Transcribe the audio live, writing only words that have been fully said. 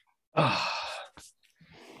Ah,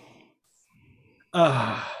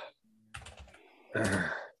 ah,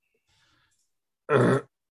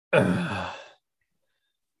 ah.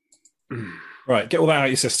 Right, get all that out of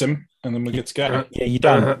your system, and then we're good to go. Yeah, you're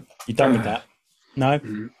done. You're done with that. No?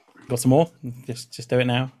 Got some more? Just do it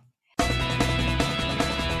now.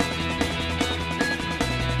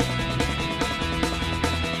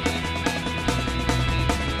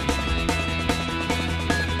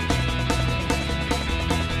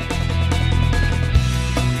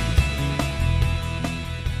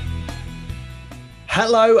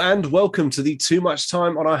 Hello and welcome to the Too Much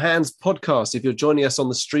Time on Our Hands podcast. If you're joining us on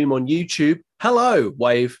the stream on YouTube, hello,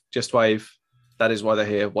 wave, just wave. That is why they're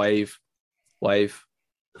here. Wave, wave.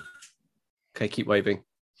 Okay, keep waving.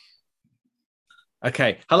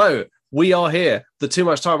 Okay, hello, we are here. The Too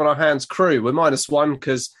Much Time on Our Hands crew. We're -1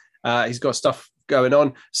 because he's got stuff going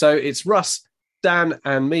on. So it's Russ, Dan,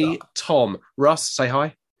 and me, Tom. Russ, say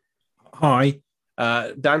hi. Hi.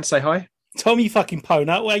 Dan, say hi. Tom, you fucking pony,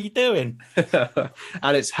 what are you doing?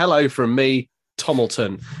 And it's hello from me,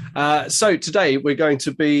 Tomilton. So today we're going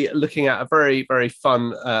to be looking at a very, very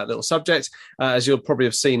fun little subject. As you'll probably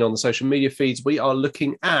have seen on the social media feeds, we are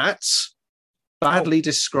looking at badly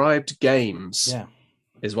described games. Yeah,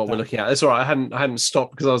 is what we're looking at. It's all right. I hadn't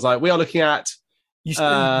stopped because I was like, we are looking at. You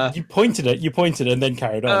pointed it, and then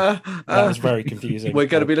carried on. That was very confusing. We're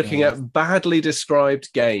going to be looking at badly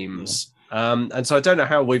described games. Yeah. And so I don't know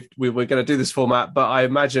how we're going to do this format, but I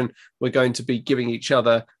imagine we're going to be giving each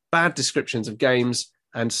other bad descriptions of games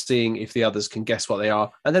and seeing if the others can guess what they are.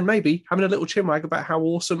 And then maybe having a little chinwag about how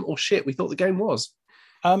awesome or shit we thought the game was.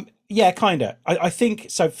 Yeah, kind of. I think,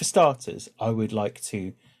 so for starters, I would like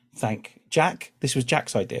to thank Jack. This was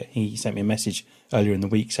Jack's idea. He sent me a message earlier in the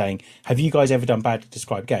week saying, have you guys ever done badly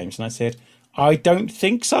described games? And I said, I don't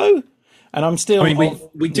think so. And I'm still... I mean,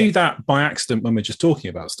 we do that by accident when we're just talking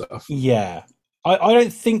about stuff. Yeah. I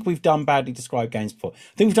don't think we've done badly described games before.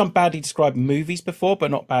 I think we've done badly described movies before, but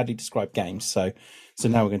not badly described games. So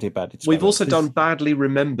now we're going to do badly described. We've also done badly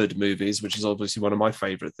remembered movies, which is obviously one of my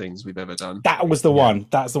favourite things we've ever done. That was the one.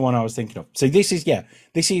 That's the one I was thinking of. So this is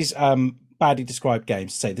badly described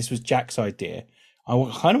games. Say this was Jack's idea.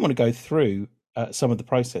 I kind of want to go through some of the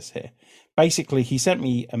process here. Basically, he sent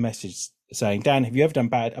me a message saying, Dan, have you ever done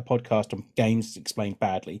a podcast on games explained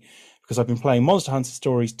badly? Because I've been playing Monster Hunter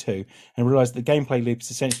Stories 2 and realised the gameplay loop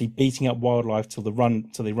is essentially beating up wildlife till they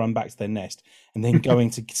run back to their nest and then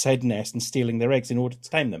going to said nest and stealing their eggs in order to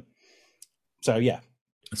tame them. So, yeah.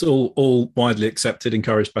 It's all widely accepted,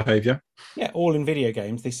 encouraged behaviour. Yeah, all in video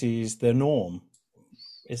games. This is the norm,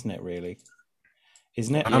 isn't it, really?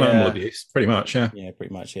 Isn't it? Animal abuse, pretty much, yeah. Yeah,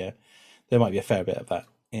 pretty much, yeah. There might be a fair bit of that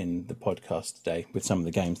in the podcast today with some of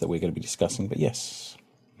the games that we're going to be discussing, but yes.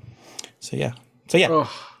 So yeah. Oh.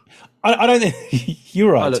 I don't think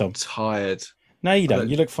you're right, Tom. I look tired. No, you don't.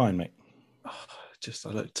 You look fine, mate. I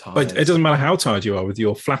look tired. But it doesn't matter how tired you are with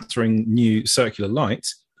your flattering new circular light.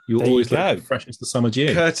 You'll always look fresh as the summer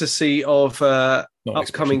dew. Courtesy of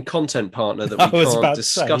upcoming content partner that we can't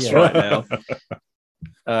discuss right now.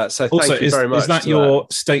 So also, thank you very much. Is that your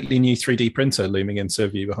stately new 3D printer looming into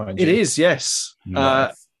view behind you? It is, yes.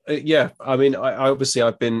 Nice. Yeah, I mean,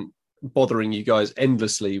 I've been bothering you guys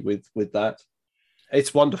endlessly with that.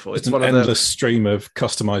 It's wonderful. It's one endless stream of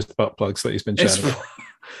customized butt plugs that he's been sharing.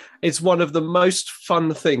 It's one of the most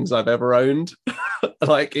fun things I've ever owned.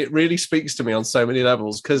 Like, it really speaks to me on so many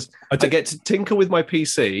levels because I get to tinker with my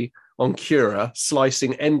PC on Cura,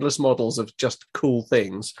 slicing endless models of just cool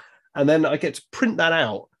things. And then I get to print that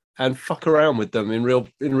out and fuck around with them in real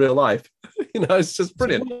life. It's just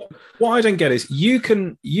brilliant. So what I don't get is you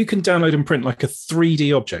can download and print like a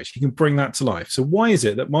 3D object. You can bring that to life. So why is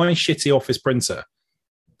it that my shitty office printer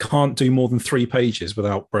can't do more than 3 pages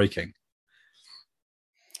without breaking?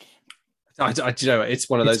 It's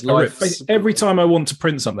one of those lives. Every time I want to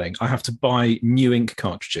print something, I have to buy new ink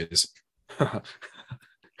cartridges.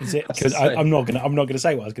 Is it? Because I'm not gonna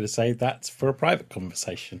say what I was gonna say. That's for a private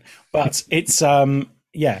conversation. But it's because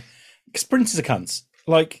printers are cunts.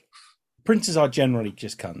 Like, printers are generally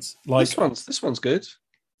just cunts. Like, this one's good.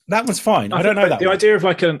 That one's fine. I don't know that. The idea of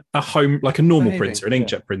like a home, like a normal printer, an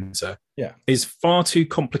inkjet printer, is far too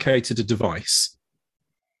complicated a device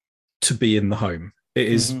to be in the home. It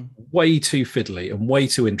is way too fiddly and way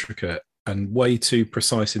too intricate and way too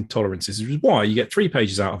precise in tolerances, which is why you get 3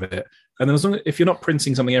 pages out of it. And then if you're not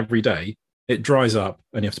printing something every day, it dries up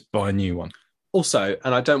and you have to buy a new one. Also,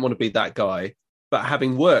 and I don't want to be that guy, but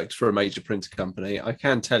having worked for a major printer company, I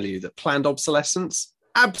can tell you that planned obsolescence,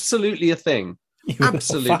 absolutely a thing.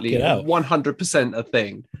 Absolutely 100% a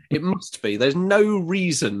thing. It must be. There's no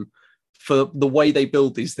reason for the way they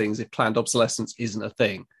build these things if planned obsolescence isn't a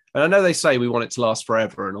thing. And I know they say we want it to last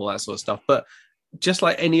forever and all that sort of stuff, but just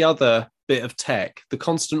like any other bit of tech, the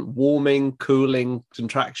constant warming, cooling,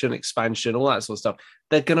 contraction, expansion, all that sort of stuff,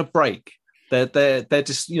 they're going to break. They're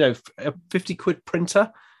just, a 50 quid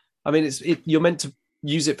printer. I mean, you're meant to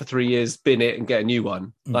use it for 3 years, bin it, and get a new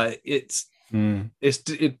one. Like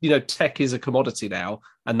tech is a commodity now,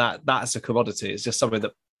 and that's a commodity. It's just something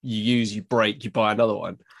that you use, you break, you buy another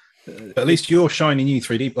one. But at least your shiny new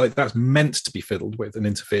 3D, like that's meant to be fiddled with and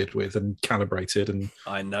interfered with and calibrated. And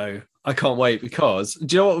I know, I can't wait, because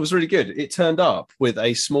do you know what was really good? It turned up with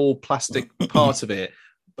a small plastic part of it,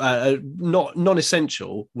 not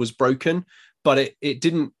non-essential, was broken, but it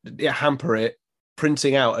didn't hamper it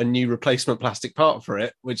printing out a new replacement plastic part for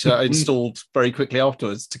it, which I installed very quickly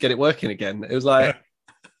afterwards to get it working again. It was like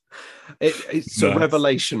it's nice. A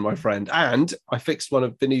revelation, my friend. And I fixed one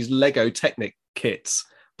of Vinny's Lego Technic kits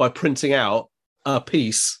by printing out a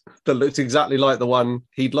piece that looked exactly like the one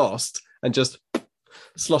he'd lost and just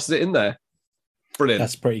slotted it in there. Brilliant.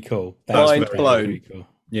 That's pretty cool. Mind blown. Pretty cool.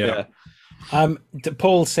 Yeah.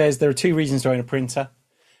 Paul says there are 2 reasons to own a printer.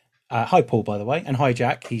 Hi, Paul, by the way, and hi,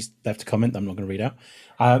 Jack. He's left a comment that I'm not going to read out.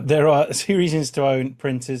 There are 2 reasons to own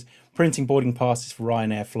printers: printing boarding passes for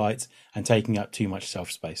Ryanair flights and taking up too much shelf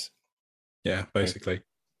space. Yeah, basically.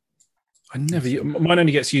 Mine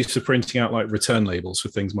only gets used for printing out like return labels for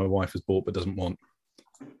things my wife has bought but doesn't want.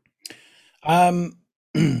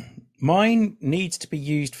 Mine needs to be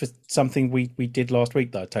used for something we did last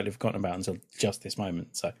week that I totally forgotten about until just this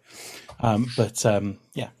moment. So,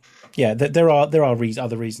 there are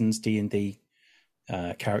other reasons, D&D,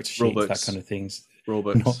 character sheets, that kind of things. Rule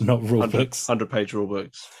books, not rule books. 100-page rule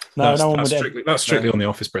books. No, that's strictly on the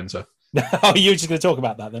office printer. Oh, you're just going to talk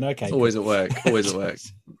about that then? Okay. It's always at work.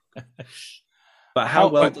 But how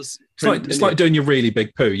well does it's like doing your really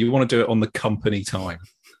big poo. You want to do it on the company time.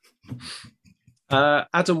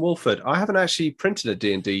 Adam Wolford, I haven't actually printed a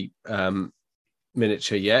D&D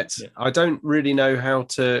miniature yet. Yeah. I don't really know how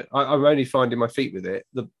to. I'm only finding my feet with it.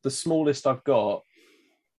 The smallest I've got,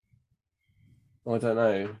 I don't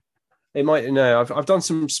know. It might. No, I've done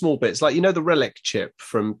some small bits, like the relic chip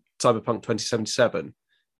from Cyberpunk 2077,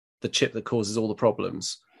 the chip that causes all the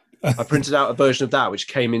problems. I printed out a version of that which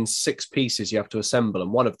came in 6 pieces you have to assemble,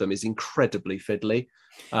 and one of them is incredibly fiddly.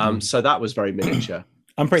 So that was very miniature.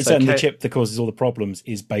 I'm pretty certain the chip that causes all the problems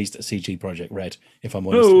is based at CG Projekt Red, if I'm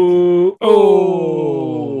honest.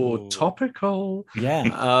 Oh, topical.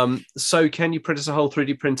 Yeah. So can you print us a whole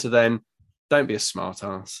 3D printer then? Don't be a smart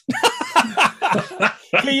ass.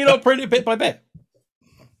 Can you not print it bit by bit?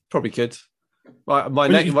 Probably could.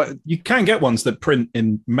 You can get ones that print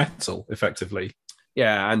in metal, effectively.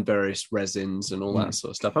 Yeah, and various resins and all that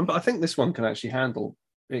sort of stuff. But I think this one can actually handle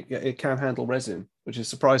it can handle resin, which is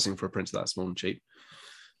surprising for a printer that small and cheap.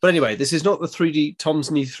 But anyway, this is not the Tom's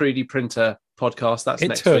new 3D printer podcast. That's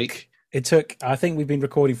next week. It took, I think we've been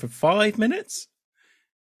recording for 5 minutes.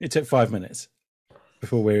 It took 5 minutes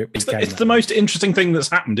before we It's the most interesting thing that's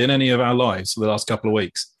happened in any of our lives for the last couple of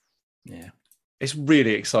weeks. Yeah. It's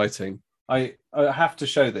really exciting. I have to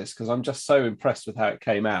show this because I'm just so impressed with how it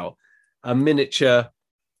came out. A miniature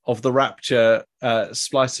of the Rapture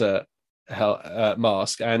splicer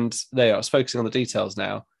mask, and there, I was focusing on the details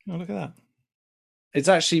now. Oh, look at that. It's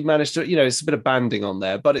actually managed to, it's a bit of banding on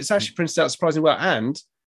there, but it's actually printed out surprisingly well and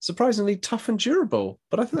surprisingly tough and durable.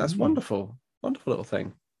 But I think that's wonderful. Wonderful little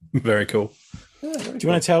thing. Very cool. Yeah, do you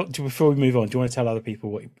want to before we move on, do you want to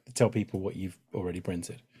tell people what you've already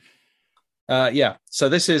printed? Yeah. So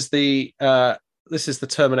this is the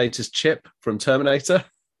Terminator's chip from Terminator.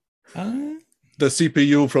 The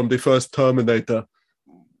CPU from the first Terminator.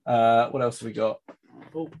 What else have we got?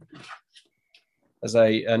 Oh. There's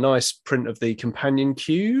a nice print of the companion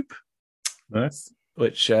cube. Nice.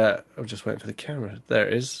 Which I'm just waiting for the camera. There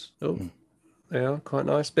it is. Oh, they are quite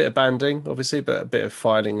nice. Bit of banding, obviously, but a bit of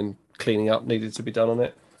filing and cleaning up needed to be done on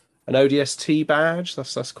it. An ODST badge.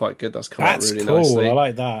 That's quite good. That's come out really cool. nicely. I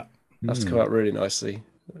like that. That's come out really nicely.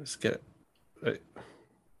 Let's get it.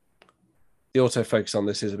 The autofocus on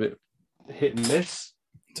this is a bit hit and miss.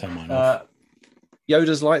 Turn mine off.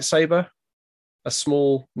 Yoda's lightsaber. A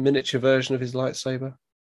small miniature version of his lightsaber.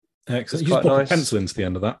 Excellent. You just put a pencil into the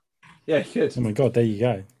end of that. Yeah, good. Oh my god, there you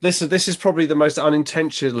go. This is probably the most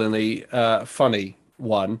unintentionally funny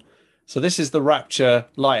one. So this is the Rapture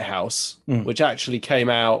Lighthouse, which actually came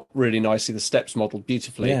out really nicely. The steps modelled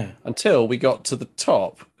beautifully until we got to the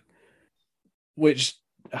top, which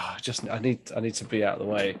I need to be out of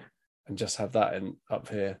the way and just have that up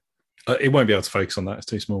here. It won't be able to focus on that. It's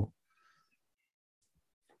too small.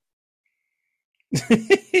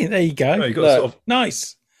 There you go. No, you got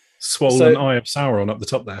nice. swollen eye of Sauron up the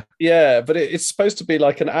top there. Yeah, but it's supposed to be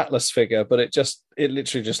like an Atlas figure, but it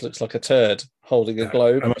literally just looks like a turd holding a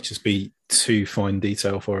globe. It might just be too fine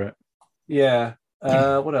detail for it. Yeah.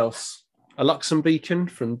 What else? A Luxon beacon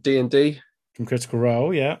from D&D. From Critical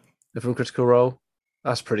Role, yeah. From Critical Role.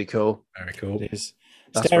 That's pretty cool. Very cool. It is.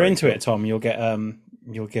 Stare into it, Tom. You'll get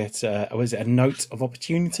what is it? A note of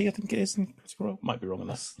opportunity, I think it is in Critical Role. Might be wrong on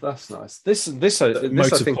that. That's nice. This note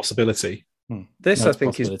of possibility. This I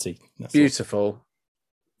think is beautiful.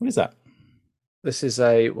 What is that? This is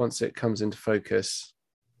once it comes into focus,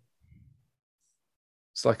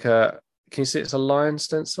 it's like can you see it's a lion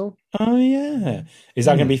stencil? Oh yeah. Is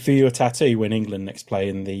that going to be for your tattoo when England next play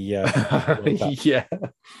in the yeah.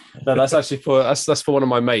 No, that's actually that's for one of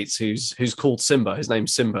my mates who's called Simba. His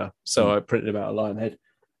name's Simba. So I printed about a lion head.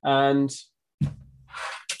 And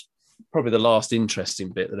probably the last interesting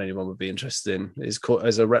bit that anyone would be interested in is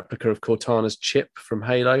as a replica of Cortana's chip from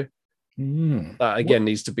Halo. That again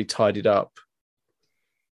needs to be tidied up.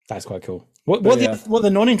 That's quite cool. What are the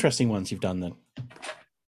non-interesting ones you've done then?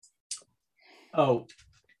 Oh,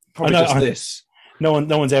 probably this. No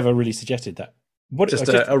one's ever really suggested that. Just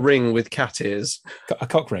a ring with cat ears. A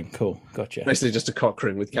cock ring, cool, gotcha. Basically, just a cock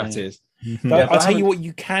ring with cat ears. Mm-hmm. I'll tell you what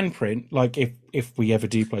you can print. Like if we ever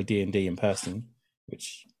do play D&D in person,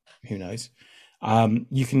 which who knows,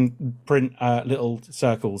 you can print little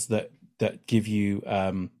circles that give you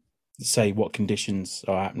say what conditions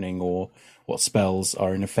are happening or what spells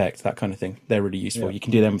are in effect, that kind of thing. They're really useful. Yeah. You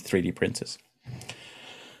can do them with 3D printers.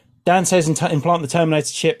 Dan says, implant the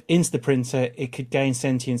Terminator chip into the printer. It could gain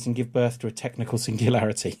sentience and give birth to a technical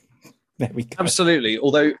singularity. There we go. Absolutely.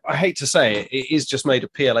 Although I hate to say it is just made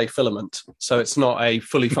of PLA filament, so it's not a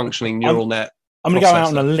fully functioning neural net. I'm going to go out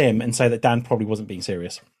on a limb and say that Dan probably wasn't being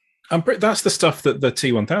serious. That's the stuff that the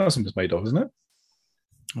T1000 was made of, isn't it?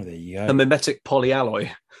 Oh, there you go. A mimetic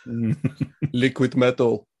polyalloy. Liquid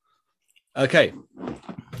metal. Okay.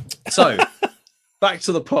 So... back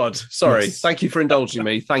to the pod. Sorry. Yes. Thank you for indulging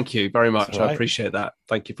me. Thank you very much. Right. I appreciate that.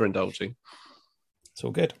 Thank you for indulging. It's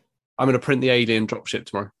all good. I'm going to print the Alien dropship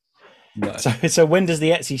tomorrow. No. So when does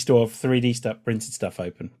the Etsy store of 3D stuff, printed stuff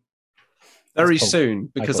open? Very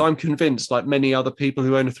soon, because I'm convinced, like many other people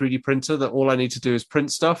who own a 3D printer, that all I need to do is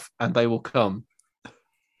print stuff and they will come.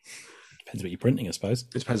 Depends what you're printing, I suppose.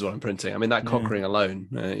 It depends what I'm printing. I mean, that cock ring alone,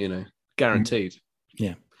 guaranteed.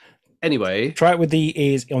 Yeah. Anyway. Try it with the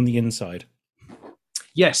ears on the inside.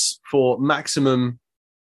 Yes, for maximum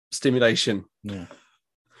stimulation. Yeah.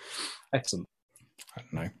 Excellent. I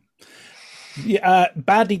don't know. Yeah,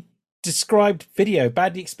 badly described video,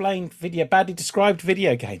 badly explained video, badly described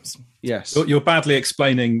video games. Yes. You're badly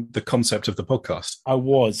explaining the concept of the podcast. I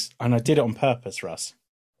was, and I did it on purpose, Russ.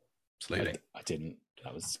 Absolutely. I didn't.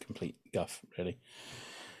 That was complete guff, really.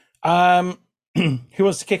 Who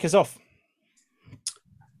wants to kick us off?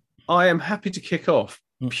 I am happy to kick off.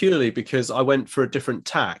 Purely because I went for a different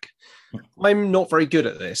tack. I'm not very good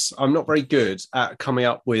at this. I'm not very good at coming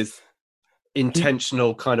up with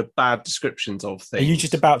intentional kind of bad descriptions of things. Are you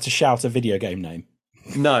just about to shout a video game name?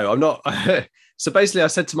 No, I'm not. So basically I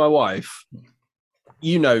said to my wife,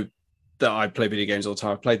 you know that I play video games all the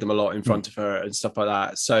time. I played them a lot in front of her and stuff like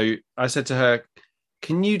that. So I said to her,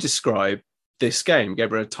 can you describe this game?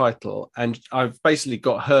 Gave her a title. And I've basically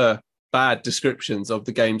got her bad descriptions of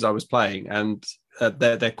the games I was playing and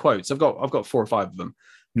their quotes. I've got 4 or 5 of them.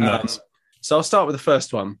 Nice. So I'll start with the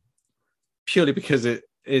first one, purely because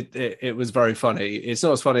it was very funny. It's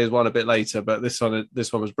not as funny as one a bit later, but this one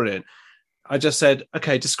was brilliant. I just said,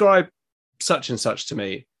 okay, describe such and such to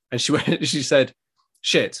me, and she said,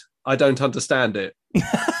 shit, I don't understand it.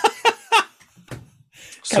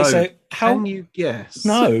 So how can you guess?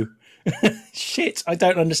 No. Shit, I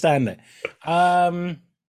don't understand it.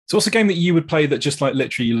 So what's a game that you would play that just like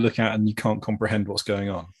literally you look at and you can't comprehend what's going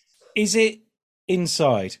on? Is it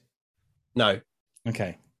Inside? No.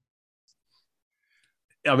 Okay.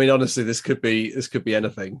 I mean, honestly, this could be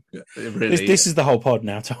anything. Really, this is the whole pod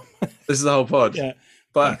now, Tom. This is the whole pod. Yeah.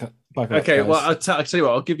 But okay, well, I'll tell you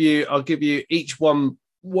what. I'll give you each one.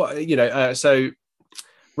 What so,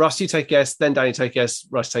 Russ, you take a guess. Then Danny take a guess.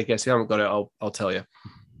 Russ take a guess. If you haven't got it, I'll tell you.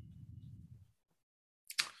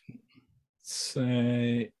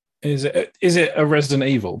 Say. Is it a Resident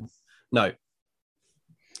Evil? No.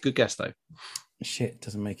 Good guess, though. Shit,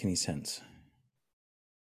 doesn't make any sense.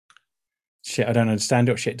 Shit, I don't understand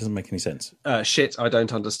it. Or shit, doesn't make any sense. Shit, I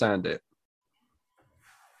don't understand it.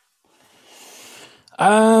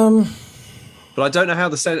 But I don't know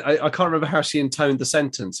how I can't remember how she intoned the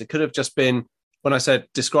sentence. It could have just been when I said,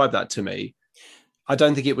 describe that to me. I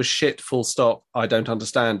don't think it was shit, full stop. I don't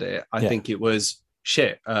understand it. I think it was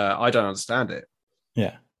shit. I don't understand it.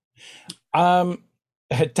 Yeah.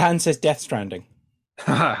 Dan says Death Stranding.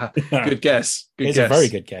 Good guess. It's a very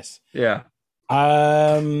good guess. Yeah.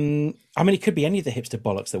 I mean, it could be any of the hipster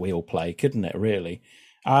bollocks that we all play, couldn't it? Really.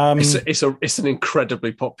 It's an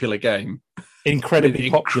incredibly popular game. Incredibly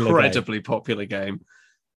popular game.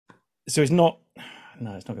 So it's not.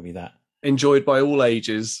 No, it's not going to be that. Enjoyed by all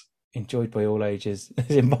ages. Enjoyed by all ages.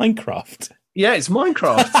 Is it Minecraft? Yeah, it's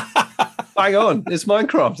Minecraft. Bang on, it's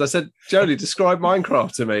Minecraft. I said, Jolie, describe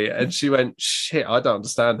Minecraft to me, and she went, "Shit, I don't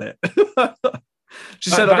understand it." She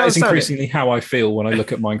said, "That is increasingly how I feel when I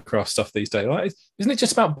look at Minecraft stuff these days. Like, isn't it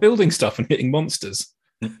just about building stuff and hitting monsters?"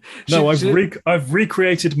 No, I've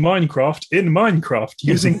recreated Minecraft in Minecraft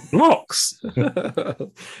using blocks.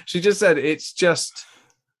 She just said it's just.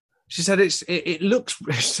 She said it looks.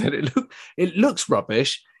 She said it looks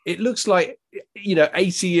rubbish. It looks like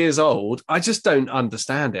 80 years old. I just don't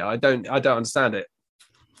understand it. I don't understand it.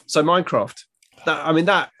 So Minecraft.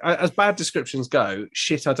 That as bad descriptions go,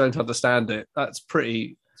 shit, I don't understand it. That's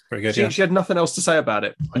pretty. It's pretty good. She had nothing else to say about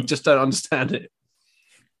it. I just don't understand it.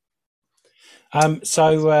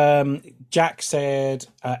 So Jack said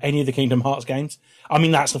any of the Kingdom Hearts games. I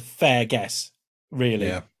mean, that's a fair guess, really.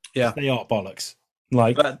 Yeah. They are bollocks.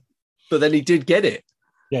 But then he did get it.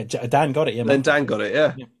 Yeah, Dan got it. Yeah, then Dan got it.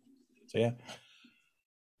 Yeah. So yeah,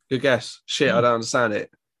 good guess. Shit, I don't understand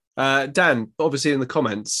it. Dan, obviously in the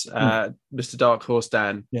comments, Mr. Dark Horse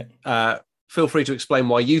Dan. Yeah. Feel free to explain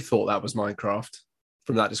why you thought that was Minecraft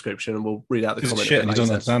from that description, and we'll read out the comment. Shit, and he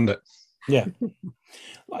doesn't understand it. Yeah.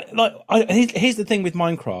 Here's the thing with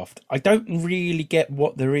Minecraft. I don't really get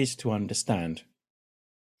what there is to understand.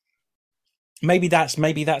 Maybe that's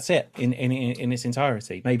it in its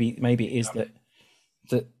entirety. Maybe it is that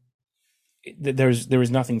there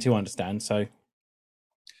is nothing to understand. So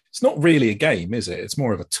it's not really a game, is it? It's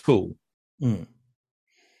more of a tool. Mm.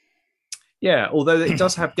 Yeah, although it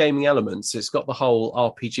does have gaming elements, it's got the whole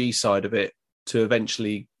RPG side of it to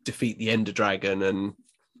eventually defeat the Ender Dragon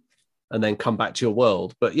and then come back to your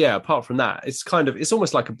world. But yeah, apart from that, it's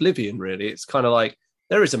almost like Oblivion, really. It's kind of like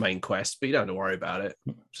there is a main quest, but you don't have to worry about it.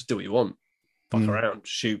 Just do what you want. Fuck around,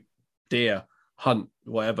 shoot deer, hunt,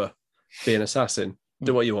 whatever. Be an assassin.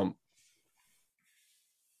 Do what you want.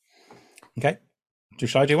 Okay.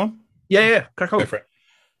 Shall I do one? Yeah. Crack on. Go for it.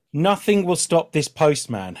 Nothing will stop this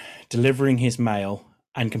postman delivering his mail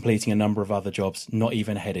and completing a number of other jobs, not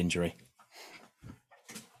even a head injury.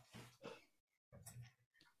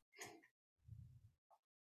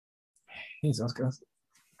 I was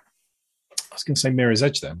going to say Mirror's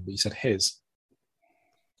Edge then, but you said his.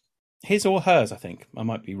 His or hers, I think. I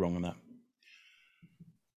might be wrong on that.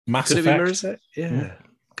 Mass Effect. Could it be Mirror's Edge? Yeah.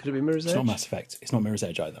 Could it be Mirror's Edge? It's not Mass Effect. It's not Mirror's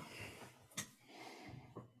Edge either.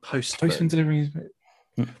 Postman delivering his...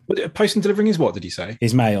 Postman delivering his what, did you say?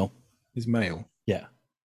 His mail. His mail? Yeah.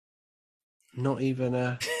 Not even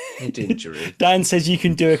a head injury. Dan says you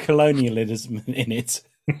can do a colonialism in it.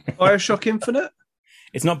 BioShock Infinite?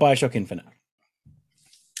 It's not BioShock Infinite.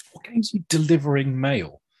 What game's you delivering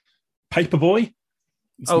mail? Paperboy?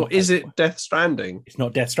 Is it Death Stranding? It's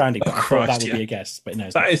not Death Stranding. But I thought that would be a guess, but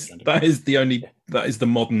no, that is the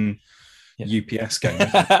modern UPS game.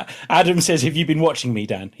 Adam says, "Have you been watching me,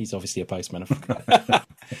 Dan?" He's obviously a postman.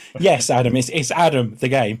 Yes, Adam. It's Adam, the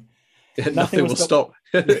game. Nothing will stop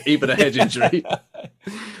even a head injury.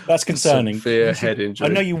 That's concerning. Severe head injury. I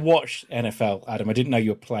know you watch NFL, Adam. I didn't know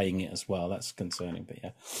you were playing it as well. That's concerning, but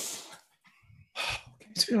yeah.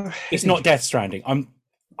 It's not Death Stranding.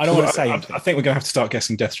 I don't want to say. I think we're going to have to start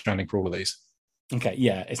guessing Death Stranding for all of these. Okay,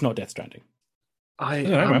 yeah, it's not Death Stranding. I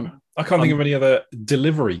can't think of any other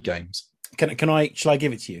delivery games. Can I? Shall I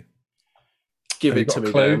give it to you? Give it to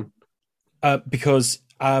me, Dan. Because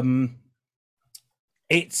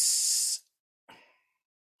it's.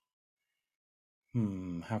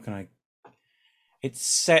 How can I? It's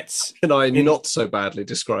set. Can I not so badly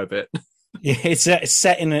describe it? Yeah, it's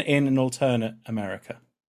set in an alternate America.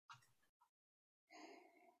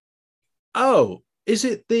 Oh, is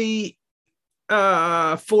it the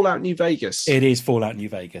Fallout New Vegas? It is Fallout New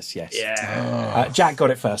Vegas, yes. Yeah. Jack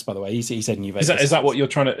got it first, by the way. He said New Vegas. Is that what you're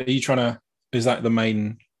trying to... Are you trying to... Is that the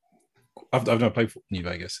main... I've never played New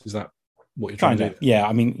Vegas. Is that what you're trying to do? Yeah,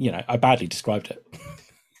 I mean, I badly described it.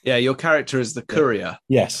 Yeah, your character is the courier.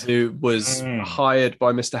 Yes. Who was hired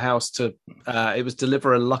by Mr. House to... it was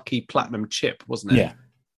deliver a lucky platinum chip, wasn't it? Yeah.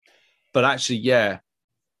 But actually, yeah.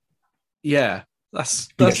 That's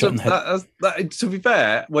to be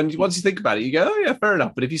fair, once you think about it, you go, oh yeah, fair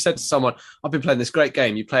enough. But if you said to someone, I've been playing this great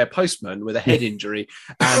game, you play a postman with a head injury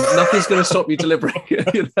and nothing's going to stop you delivering,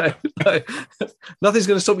 nothing's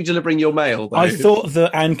going to stop you delivering your mail. Though. I thought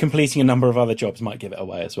that and completing a number of other jobs might give it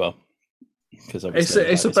away as well. because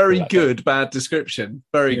it's a very good bad description.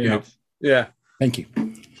 Very good. Yeah. Thank you.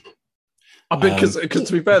 Because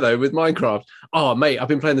to be fair though, with Minecraft, oh mate, I've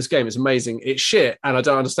been playing this game. It's amazing. It's shit, and I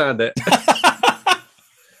don't understand it.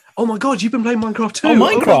 Oh my god, you've been playing Minecraft too. Oh,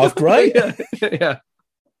 Minecraft, right? Yeah.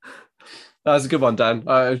 That was a good one, Dan.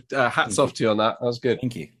 Hats off to you on that. That was good.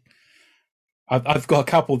 Thank you. I've got a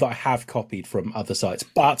couple that I have copied from other sites,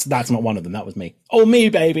 but that's not one of them. That was me. Oh, me,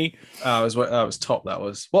 baby. That was top. That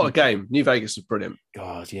was. What a game. New Vegas was brilliant.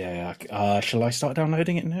 God, yeah. Shall I start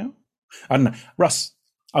downloading it now? I don't know. Russ,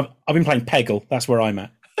 I've been playing Peggle. That's where I'm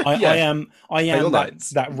at. I am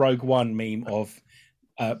that Rogue One meme of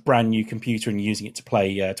brand new computer and using it to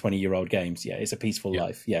play 20-year-old games. Yeah, it's a peaceful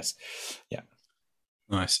life. Yes. Yeah.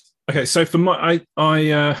 Nice. Okay, so for my, I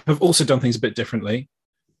have also done things a bit differently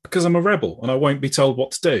because I'm a rebel and I won't be told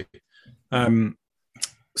what to do.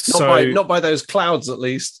 Not by those clouds, at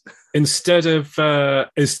least. Instead of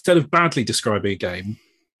badly describing a game,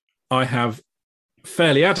 I have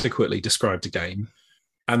fairly adequately described a game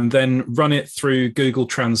and then run it through Google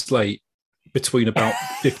Translate between about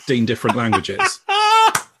 15 different languages.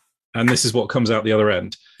 And this is what comes out the other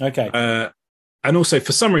end. Okay. And also,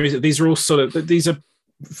 for some reason, these are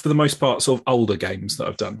for the most part sort of older games that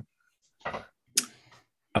I've done.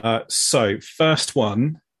 So, first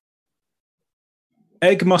one.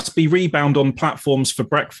 Egg must be rebound on platforms for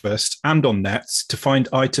breakfast and on nets to find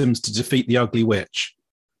items to defeat the ugly witch.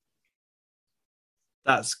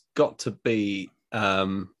 That's got to be...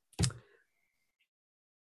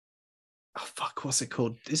 what's it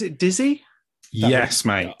called? Is it Dizzy? Yes,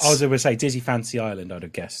 mate. I was going to say Dizzy Fancy Island, I'd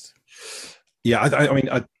have guessed. Yeah, I mean,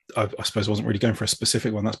 I suppose I wasn't really going for a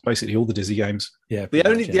specific one. That's basically all the Dizzy games. Yeah. The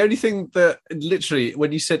only thing that literally,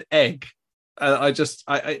 when you said egg,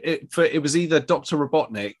 it was either Dr.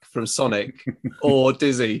 Robotnik from Sonic or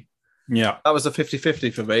Dizzy. Yeah. That was a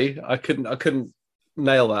 50-50 for me. I couldn't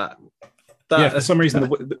nail that. For some reason,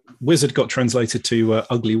 the wizard got translated to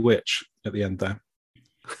ugly witch at the end there.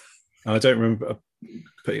 And I don't remember.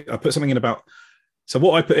 I put something in about... So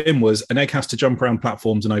what I put in was an egg has to jump around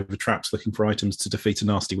platforms and over traps looking for items to defeat a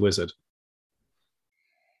nasty wizard.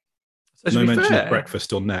 So no mention of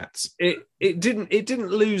breakfast or nets. It didn't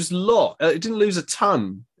lose it didn't lose a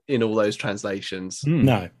ton in all those translations.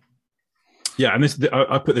 No. Yeah, and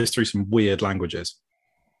I put this through some weird languages.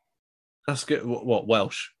 That's good. What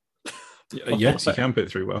Welsh? Yes, you can put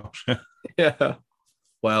it through Welsh. Yeah,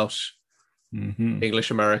 Welsh,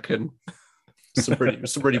 English, American. some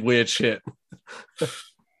pretty weird shit.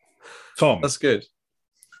 Tom, that's good.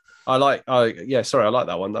 I like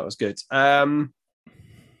that one. That was good.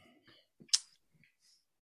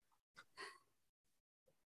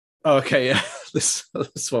 Okay, yeah, this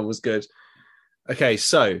one was good. Okay,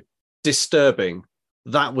 so disturbing.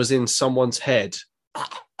 That was in someone's head.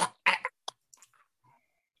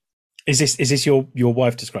 Is this your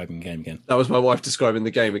wife describing the game again? That was my wife describing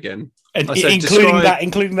the game again. And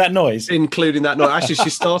including that noise? Including that noise. Actually, she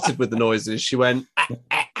started with the noises. She went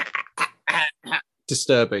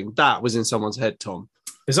disturbing. That was in someone's head, Tom.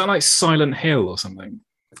 Is that like Silent Hill or something?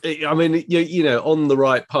 I mean, you know, on the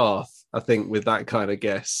right path, I think, with that kind of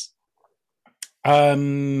guess.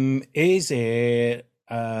 Is it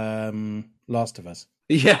Last of Us?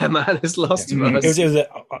 Yeah, man, it's Last of Us. It was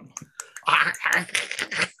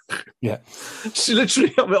yeah. She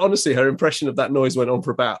literally, I mean, honestly, her impression of that noise went on for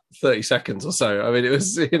about 30 seconds or so. I mean, it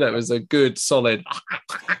was a good, solid.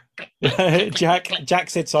 Jack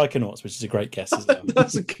said Psychonauts, which is a great guess as well.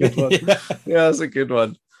 That's a good one. Yeah, that's a good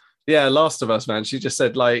one. Yeah, Last of Us, man. She just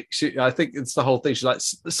said, like, I think it's the whole thing. She's like,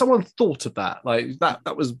 someone thought of that. Like,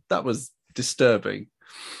 that was disturbing.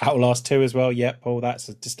 Outlast 2 as well. Yeah, Paul, that's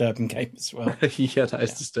a disturbing game as well. Yeah, that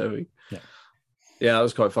is disturbing. Yeah, that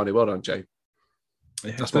was quite funny. Well done, Jay.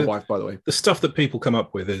 Yeah, that's my wife, by the way. The stuff that people come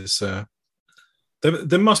up with is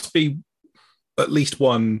there must be at least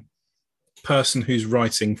one person who's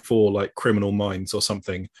writing for like Criminal Minds or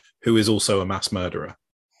something who is also a mass murderer,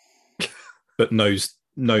 but knows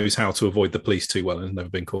how to avoid the police too well and has never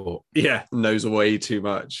been caught. Yeah, knows way too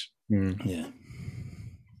much. Yeah.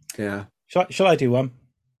 Shall I do one?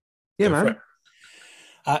 Yeah, man.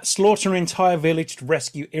 Slaughter an entire village to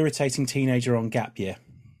rescue irritating teenager on gap year.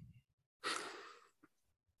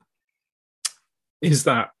 Is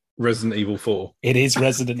that Resident Evil 4? It is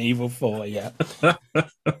Resident Evil 4, yeah.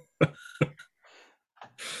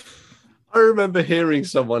 I remember hearing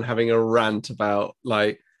someone having a rant about,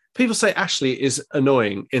 like, People say Ashley is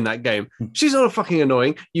annoying in that game. She's not fucking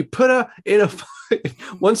annoying. You put her in a...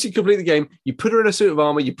 Once you complete the game, you put her in a suit of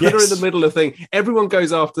armor, you put her in the middle of the thing, everyone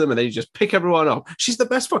goes after them, and then you just pick everyone up. She's the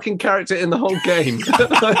best fucking character in the whole game.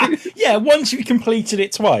 Yeah, once you've completed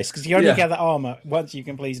it twice, because you only get that armor once you've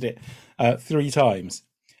completed it 3 times.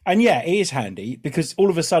 And yeah, it is handy, because all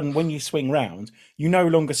of a sudden, when you swing round, you no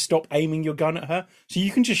longer stop aiming your gun at her. So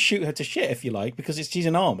you can just shoot her to shit if you like, because she's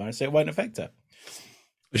in armor, so it won't affect her.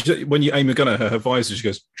 When you aim a gun at her visor, she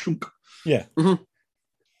goes, chunk. Yeah. Mm-hmm.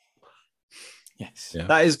 Yes. Yeah.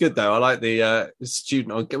 That is good, though. I like the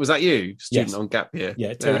student on... Was that you? Student on Gap Year?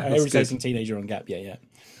 Yeah, irritating teenager on Gap Year, yeah.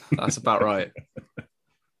 That's about right.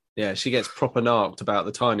 Yeah, she gets proper narked about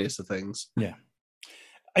the tiniest of things. Yeah.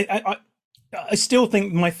 I still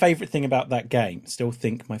think my favourite thing about that game,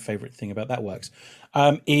 works,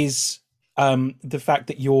 is the fact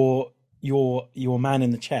that your man in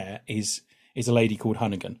the chair is a lady called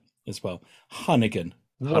Hunnigan as well. Hunnigan.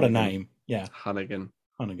 What a name. Yeah. Hunnigan.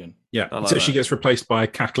 Yeah. So she gets replaced by a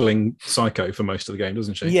cackling psycho for most of the game,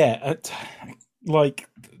 doesn't she? Yeah. Like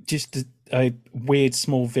just a weird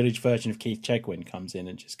small village version of Keith Chegwin comes in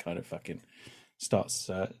and just kind of fucking starts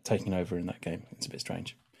taking over in that game. It's a bit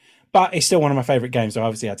strange. But it's still one of my favourite games, so I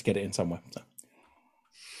obviously had to get it in somewhere. So.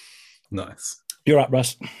 Nice. You're up,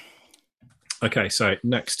 Russ. Okay, so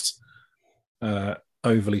next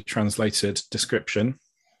overly translated description.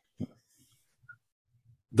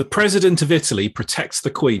 The President of Italy protects the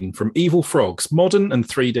Queen from evil frogs, modern and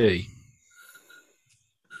 3D.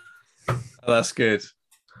 Oh, that's good.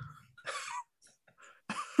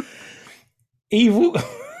 Evil...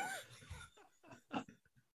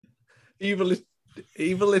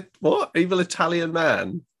 What? Evil Italian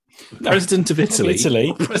man? President of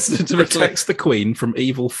Italy, President of protects the Queen from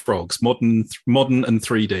evil frogs, modern and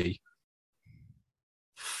 3D.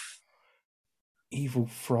 Evil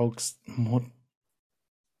frogs,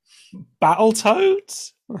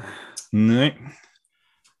 Battletoads? No.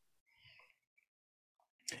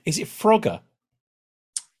 Is it Frogger?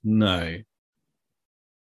 No.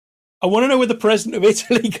 I want to know where the President of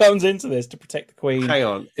Italy comes into this to protect the Queen. Hang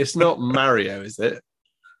on, it's not Mario, is it?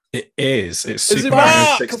 It is. It's Super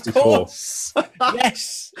Mario 64.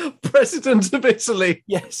 Yes. President of Italy.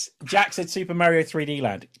 Yes. Jack said Super Mario 3D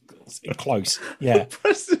Land. Close. Yeah.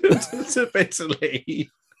 President of Italy.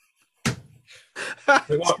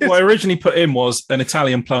 What I originally put in was an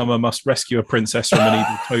Italian plumber must rescue a princess from an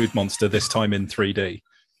evil toad monster, this time in 3D.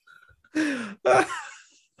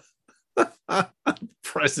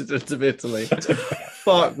 President of Italy.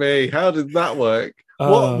 Fuck me. How did that work?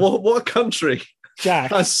 What country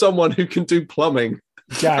Jack has someone who can do plumbing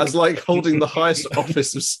as like holding the highest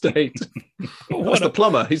office of state? What's the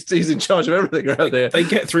plumber? He's in charge of everything around there. They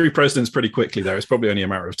get through presidents pretty quickly, though. It's probably only a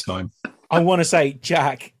matter of time. I want to say,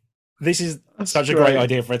 Jack, this is such a great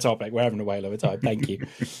idea for a topic. We're having a whale of a time. Thank you.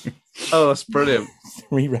 Oh, that's brilliant.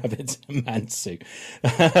 3 rabbits, a Mansu.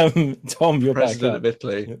 Tom, you're President back of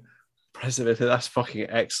Italy. Yep. President of Italy. That's fucking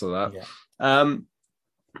excellent. That. Yeah.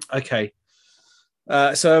 Okay.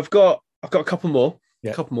 So I've got a couple more.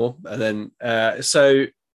 Yeah. A couple more, and then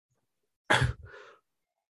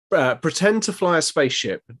pretend to fly a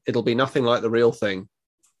spaceship. It'll be nothing like the real thing.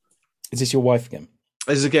 Is this your wife again?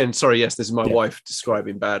 This is again. Sorry, yes, this is my wife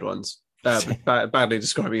describing bad ones. Badly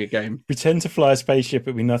describing a game. Pretend to fly a spaceship.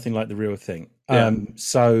 It'll be nothing like the real thing. Yeah.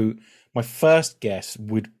 So my first guess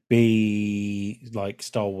would be like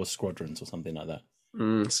Star Wars Squadrons or something like that.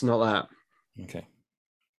 It's not that. Okay.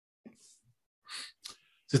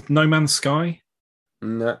 Is it No Man's Sky?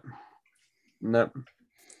 No.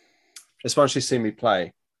 It's once you've seen me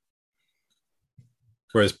play.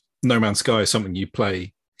 Whereas No Man's Sky is something you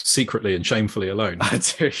play secretly and shamefully alone. I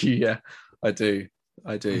do, yeah. I do.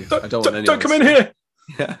 I don't want anyone. Don't come in here.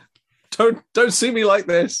 Yeah. Don't see me like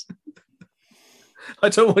this. I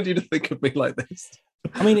don't want you to think of me like this.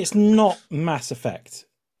 I mean, it's not Mass Effect.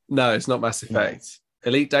 No, it's not Mass Effect. No.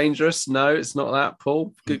 Elite Dangerous? No, it's not that,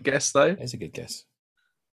 Paul. Good guess, though. It's a good guess.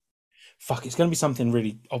 Fuck, it's going to be something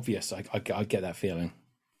really obvious. I get that feeling.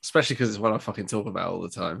 Especially because it's what I fucking talk about all the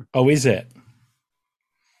time. Oh, is it?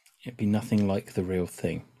 It'd be nothing like the real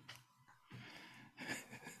thing.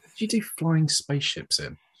 Did you do flying spaceships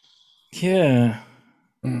in? Yeah.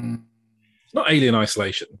 It's not Alien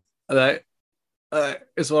Isolation.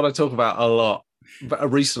 It's what I talk about a lot.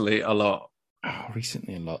 But recently, a lot. Oh,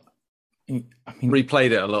 recently, a lot. I mean,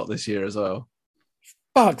 replayed it a lot this year as well.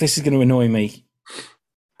 Fuck, this is going to annoy me.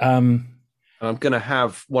 And I'm going to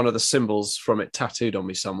have one of the symbols from it tattooed on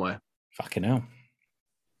me somewhere. Fucking hell.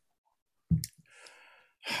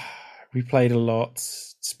 Replayed a lot.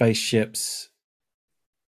 Spaceships.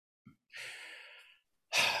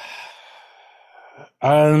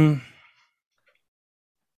 My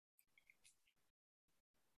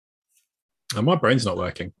brain's not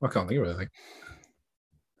working. I can't think of anything.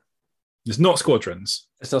 It's not Squadrons.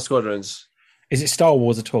 It's not Squadrons. Is it Star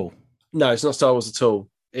Wars at all? No, it's not Star Wars at all.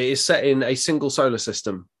 It is set in a single solar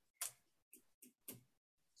system.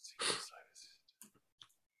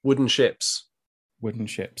 Wooden ships. Wooden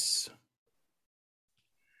ships.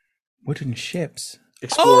 Wooden ships.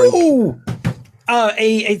 Exploring.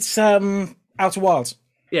 It's Outer Wilds.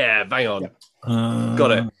 Yeah, bang on.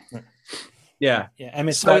 Got it. Yeah.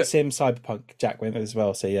 MS Flight Sim, Cyberpunk. Jack went as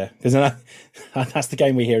well. So yeah, that's the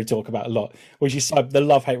game we hear talk about a lot, which is the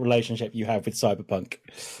love-hate relationship you have with Cyberpunk.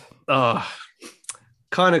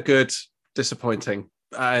 Kind of good, disappointing,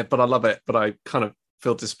 but I love it. But I kind of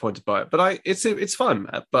feel disappointed by it. But it's fun,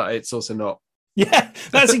 but it's also not. Yeah,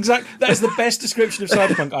 that is the best description of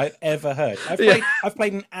Cyberpunk I've ever heard. I've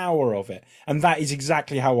played an hour of it, and that is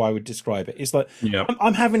exactly how I would describe it. It's like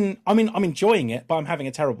I'm enjoying it, but I'm having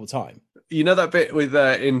a terrible time. You know that bit with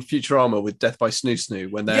in Futurama with Death by Snoo Snoo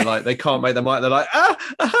when they're like they can't make their mind. They're like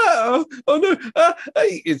oh no,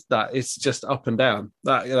 it's just up and down.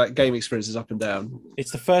 That game experience is up and down.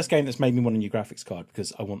 It's the first game that's made me want a new graphics card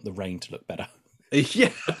because I want the rain to look better.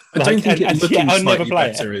 Yeah, I don't think looking slightly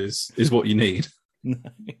better is what you need. No.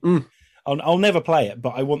 I'll never play it,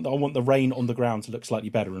 but I want the rain on the ground to look slightly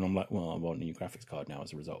better, and I'm like, well, I want a new graphics card now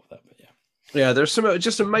as a result of that. But yeah, there's some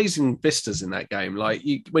just amazing vistas in that game. Like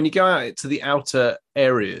when you go out to the outer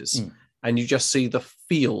areas and you just see the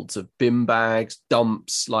fields of bin bags,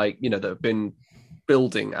 dumps, like that have been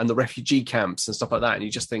building, and the refugee camps and stuff like that, and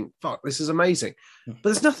you just think, fuck, this is amazing. But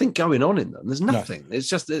there's nothing going on in them. There's nothing. No.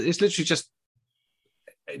 It's literally just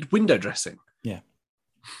window dressing.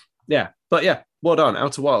 Yeah, but yeah, well done.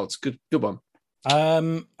 Outer Wilds, good one.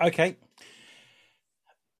 Okay.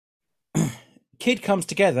 Kid comes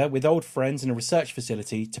together with old friends in a research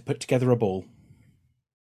facility to put together a ball.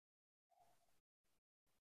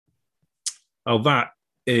 Oh, that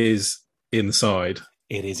is Inside.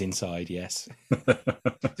 It is Inside, yes.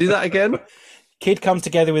 Do that again. Kid comes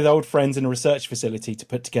together with old friends in a research facility to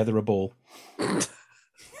put together a ball.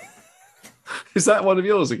 Is that one of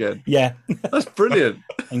yours again? Yeah. That's brilliant.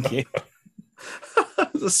 Thank you.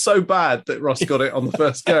 That's so bad that Ross got it on the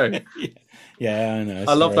first go. Yeah, I know.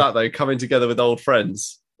 I love that though, coming together with old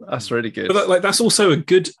friends. That's really good. But that's also a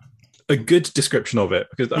good description of it,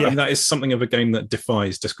 because I mean, that is something of a game that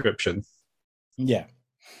defies description. Yeah.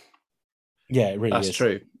 Yeah, it really is. That's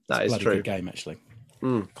true. That is true. Good game, actually.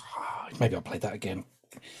 Maybe I'll play that again.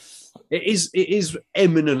 It is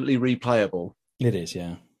eminently replayable. It is,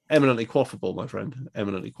 yeah. Eminently quaffable, my friend.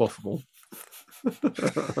 Eminently quaffable.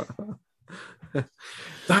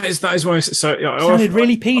 That is why. So it sounded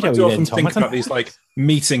really pedo. I often think about these like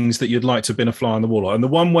meetings that you'd like to have been a fly on the wall, and the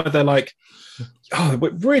one where they're like, "Oh,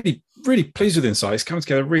 we're really, really pleased with Inside. It's coming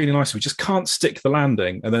together really nicely. We just can't stick the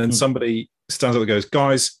landing." And then somebody stands up and goes,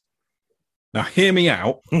 "Guys, now hear me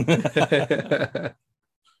out."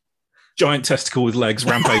 Giant testicle with legs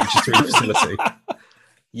rampages through the facility.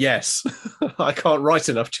 Yes, I can't write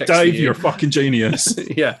enough checks. Dave, you're a fucking genius.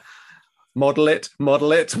 Yeah. Model it.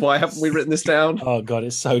 Why haven't we written this down? Oh God,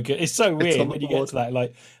 it's so good. It's so weird when you get to that.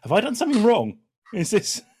 Like, have I done something wrong?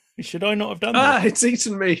 Should I not have done that? It's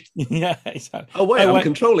eaten me. Yeah, exactly. Oh wait, I'm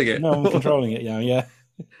controlling it. No, I'm controlling it. Yeah.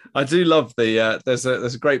 I do love the. There's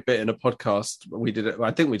a great bit in a podcast we did.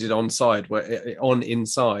 I think we did Inside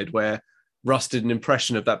where Russ did an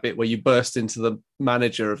impression of that bit where you burst into the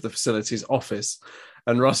manager of the facility's office,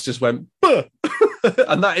 and Russ just went, "Buh!"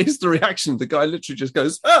 And that is the reaction. The guy literally just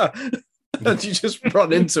goes, "Ah!" And you just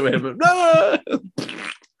run into him and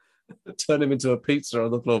turn him into a pizza on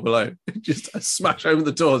the floor below. Just smash open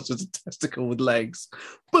the doors, just a testicle with legs.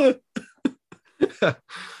 Such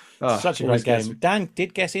a great game. Dan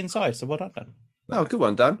did guess Inside, so well done, Dan. Oh, good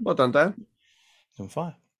one, Dan. Well done, Dan. He's on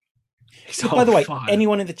fire. By the way,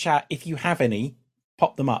 anyone in the chat, if you have any,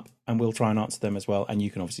 pop them up and we'll try and answer them as well. And you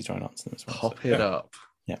can obviously try and answer them as well. Pop it up.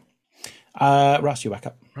 Yeah. Russ, you're back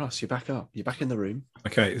up. Russ, you're back up. You're back in the room.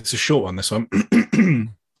 Okay, it's a short one, this one.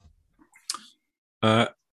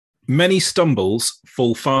 Many stumbles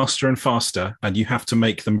fall faster and faster, and you have to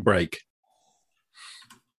make them break.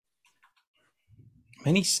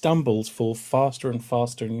 Many stumbles fall faster and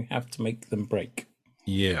faster, and you have to make them break.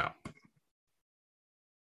 Yeah.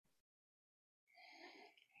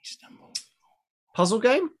 Puzzle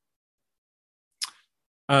game?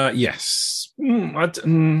 Yes.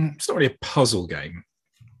 It's not really a puzzle game.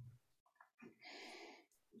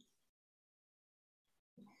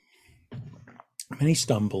 Many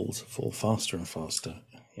stumbles fall faster and faster.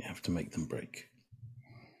 You have to make them break.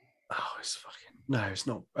 Oh, it's fucking... No, it's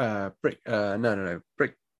not. Brick. No.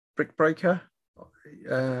 Brick breaker.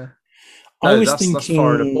 I was that's thinking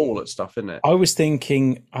firing a ball at stuff, isn't it? I was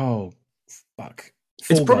thinking, oh fuck.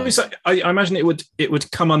 It's probably. I imagine it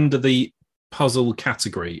would come under the puzzle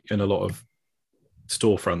category in a lot of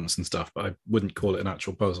storefronts and stuff, but I wouldn't call it an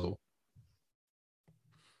actual puzzle.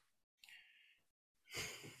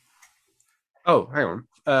 Oh, hang on.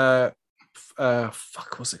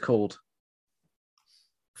 Fuck, what's it called?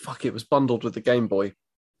 Fuck, it was bundled with the Game Boy.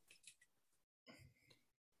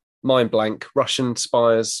 Mind blank. Russian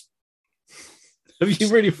spies. Have you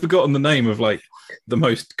really forgotten the name of like the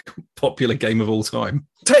most popular game of all time?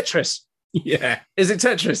 Tetris. Yeah. Is it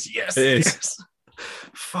Tetris? Yes. It is. Yes.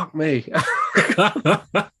 Fuck me.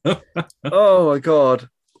 Oh my god.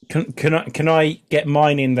 Can I get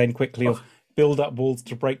mine in then quickly of build up walls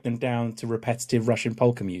to break them down to repetitive Russian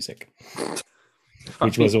polka music,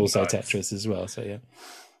 which was also Tetris as well. So yeah.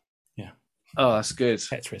 Oh, that's good.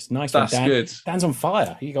 Tetris, nice that's one, Dan. Good. Dan's on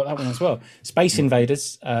fire. You got that one as well. Space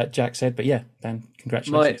Invaders, Jack said, but yeah, Dan,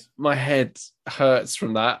 congratulations. My head hurts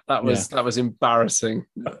from that. That was embarrassing.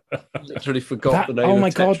 Literally forgot the name. Oh my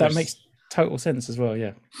of god, Tetris. that makes total sense as well.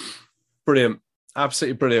 Yeah, brilliant,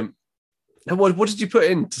 absolutely brilliant. And what did you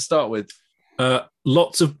put in to start with?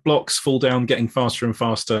 Lots of blocks fall down, getting faster and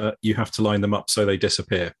faster. You have to line them up so they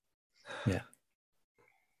disappear. Yeah,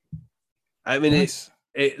 I mean, nice.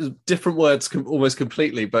 It different words almost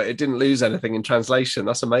completely, but it didn't lose anything in translation.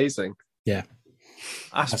 That's amazing. Yeah,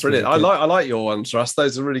 that's brilliant. Really I like your ones, Russ.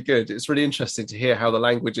 Those are really good. It's really interesting to hear how the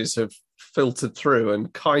languages have filtered through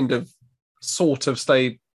and kind of, sort of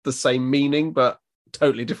stayed the same meaning, but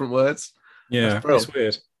totally different words. Yeah, it's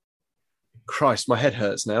weird. Christ, my head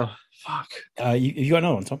hurts now. Fuck. You got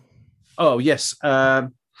another one, Tom? Oh yes,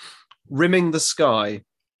 rimming the sky.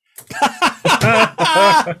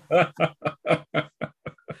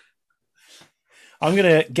 I'm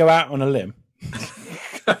going to go out on a limb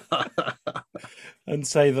and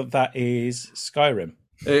say that is Skyrim.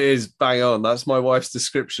 It is bang on. That's my wife's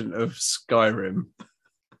description of Skyrim.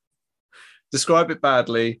 Describe it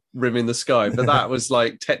badly, rimming the sky. But that was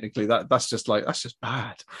like, technically, that's just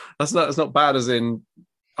bad. That's not bad as in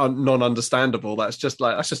non-understandable. That's just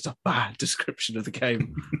a bad description of the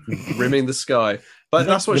game. Rimming the sky. But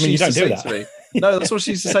that's what she used to say to me. No, that's what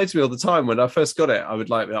she used to say to me all the time. When I first got it, I would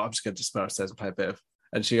like, I'm just going to dismount upstairs and play a bit of.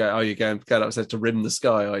 And she go, "Oh, you're going upstairs to rim the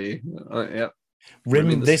sky, are you?" Yeah.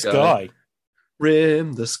 Rim this guy.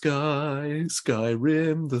 Rim the sky, sky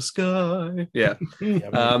rim the sky. Yeah.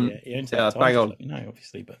 Bang on. No,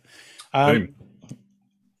 obviously, but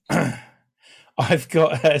I've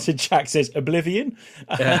got, so Jack says, Oblivion.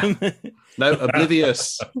 Yeah. No,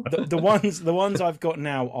 Oblivious. The ones I've got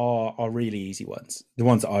now are really easy ones. The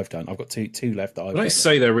ones that I've done. I've got two left that I've Don't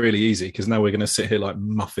say they're really easy, because now we're going to sit here like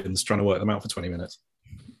muffins trying to work them out for 20 minutes.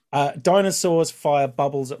 Dinosaurs fire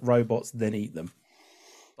bubbles at robots, then eat them.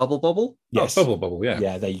 Bubble? Yes. Oh, bubble, yeah.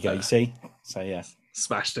 Yeah, there you go. You see? So, yeah.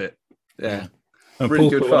 Smashed it. Yeah. Really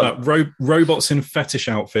good fun. Robots in fetish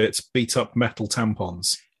outfits beat up metal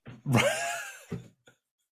tampons.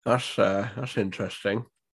 That's interesting.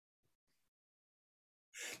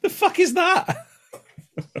 The fuck is that?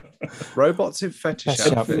 Robots in fetish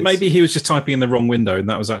outfits. Maybe he was just typing in the wrong window and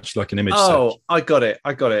that was actually like an image search. I got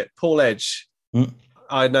it. Paul Edge.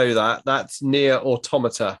 I know that. That's Near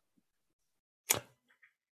Automata.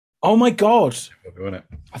 Oh my god.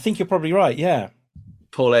 I think you're probably right, yeah.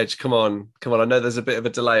 Paul Edge, come on. I know there's a bit of a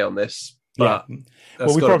delay on this, but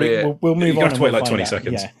we'll move on. You have to wait like 20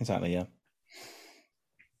 seconds. Yeah, exactly, yeah.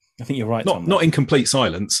 I think you're right, not, Tom. Not in complete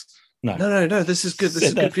silence. No. This is good. This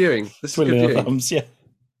is good viewing. This is good viewing. Thumbs, yeah.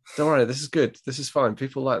 Don't worry, this is good. This is fine.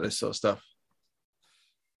 People like this sort of stuff.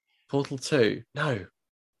 Portal 2. No.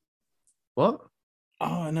 What?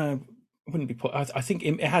 Oh, no. It wouldn't be... I think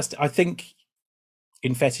it has to... I think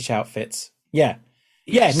in fetish outfits. Yeah.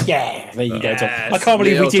 Yes. Yeah. There you go, Tom. I can't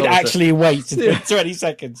believe we did actually wait 20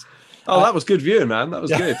 seconds. Oh, that was good viewing, man. That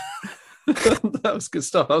was good. That was good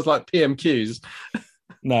stuff. That was like PMQs.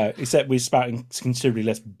 No, except we're spouting considerably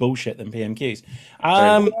less bullshit than PMQs.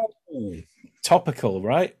 Topical,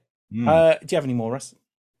 right? Do you have any more, Russ?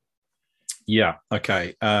 Yeah.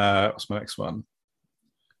 Okay. What's my next one?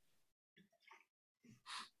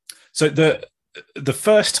 So the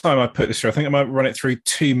first time I put this through, I think I might run it through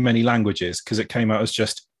too many languages because it came out as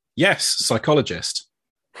just, yes, psychologist,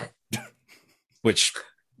 which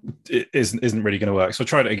isn't really going to work. So I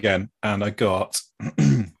tried it again and I got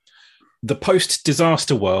the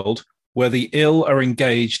post-disaster world where the ill are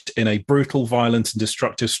engaged in a brutal, violent and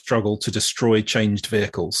destructive struggle to destroy changed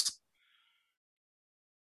vehicles.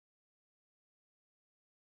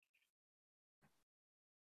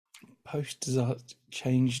 Post-disaster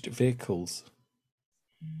changed vehicles.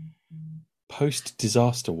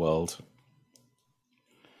 Post-disaster world.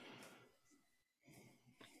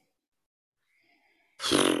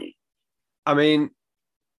 I mean,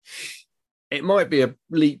 it might be a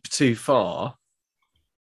leap too far.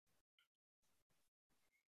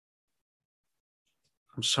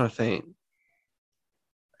 I'm just trying to think.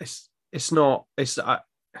 It's not.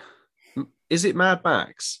 Is it Mad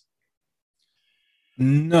Max?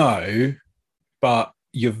 No, but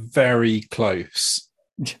you're very close.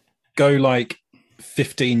 Go like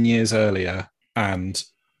 15 years earlier and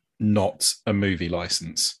not a movie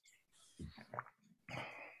license.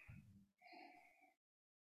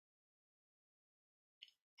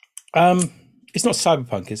 It's not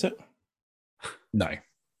Cyberpunk, is it? No.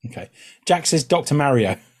 Okay. Jack says Dr.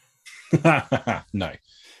 Mario. No.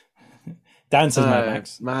 Dan says Mad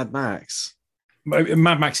Max. Mad Max.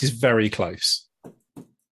 Mad Max is very close.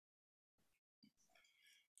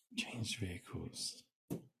 Changed vehicles.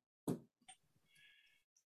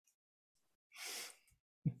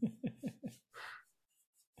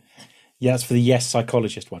 Yeah, that's for the Yes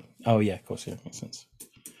Psychologist one. Oh, yeah, of course. Yeah, makes sense.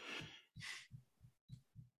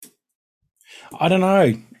 I don't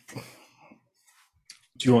know.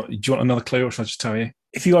 Do you want another clue, or should I just tell you?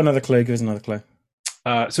 If you got another clue, give us another clue.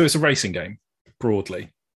 So it's a racing game,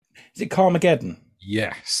 broadly. Is it Carmageddon?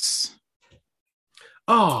 Yes.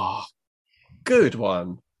 Oh, good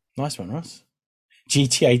one. Nice one, Ross.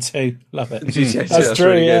 GTA 2, love it. GTA 2, that's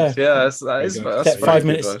true, really yeah. Good. Yeah, that's set 5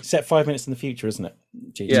 minutes. Set 5 minutes in the future, isn't it?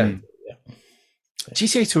 GTA. Yeah.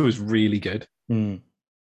 GTA 2 was really good. It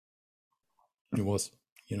was.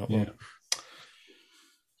 You're not wrong.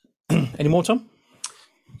 Any more, Tom?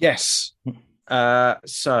 Yes.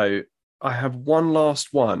 So I have one last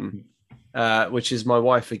one, which is my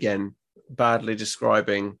wife again badly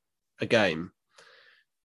describing a game.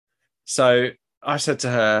 So I said to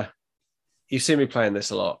her, "You've seen me playing this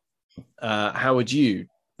a lot. How would you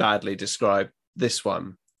badly describe this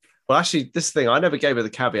one?" Well, actually, this thing, I never gave her the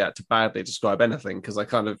caveat to badly describe anything because I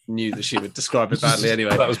kind of knew that she would describe it badly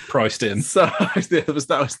anyway. That was priced in. So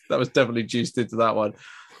that was definitely juiced into that one.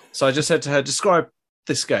 So I just said to her, "Describe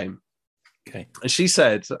this game." Okay. And she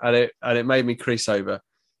said, and it made me crease over,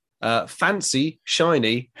 fancy,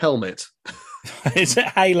 shiny helmet. Is it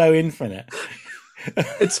Halo Infinite?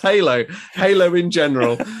 It's Halo in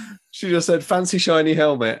general. She just said, fancy, shiny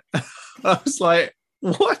helmet. I was like,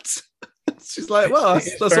 what? She's like, well,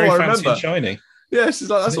 that's all I remember. Shiny. Yeah, she's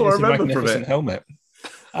like, that's all I remember from it. Helmet.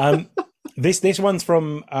 This one's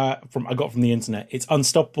from I got from the internet. It's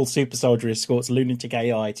unstoppable super soldier escorts lunatic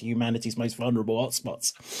AI to humanity's most vulnerable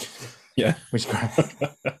hotspots. Yeah, which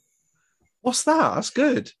what's that? That's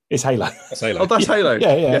good. It's Halo. That's Halo. Oh, that's Halo.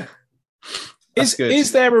 Yeah.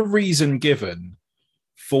 Is there a reason given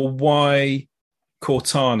for why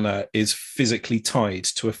Cortana is physically tied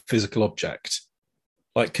to a physical object?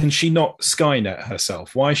 Like, can she not Skynet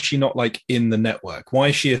herself? Why is she not like in the network? Why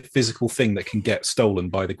is she a physical thing that can get stolen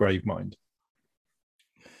by the Gravemind?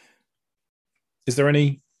 Is there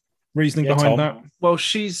any reasoning behind that? Well,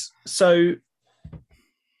 she's so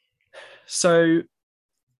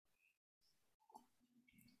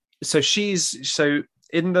she's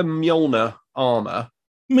in the Mjolnir armor.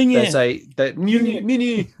 There's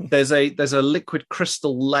a liquid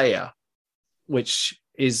crystal layer, which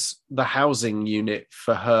is the housing unit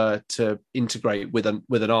for her to integrate with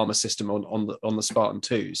an armor system on the Spartan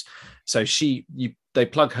 2s. So they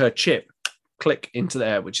plug her chip, click into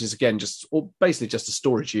there, which is again basically just a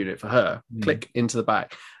storage unit for her. Click into the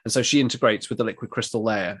back, and so she integrates with the liquid crystal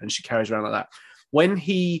layer, and she carries around like that. When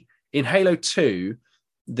in Halo 2,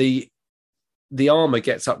 the armor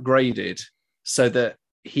gets upgraded so that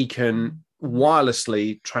he can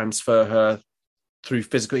wirelessly transfer her through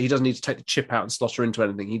physical. He doesn't need to take the chip out and slot her into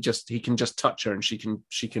anything. He can just touch her, and she can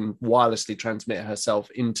wirelessly transmit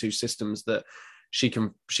herself into systems that she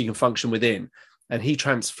can function within. And he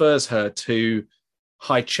transfers her to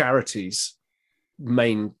High Charity's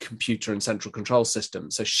main computer and central control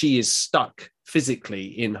system. So she is stuck physically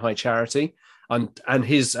in High Charity, and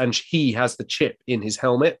he has the chip in his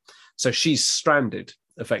helmet. So she's stranded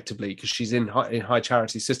effectively because she's in High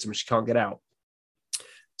Charity system. She can't get out.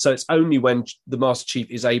 So it's only when the Master Chief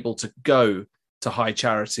is able to go to High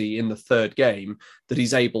Charity in the third game that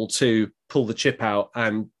he's able to pull the chip out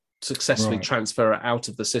and successfully transfer it out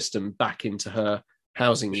of the system back into her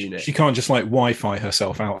housing unit. She can't just like Wi-Fi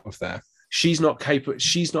herself out of there. She's not capable.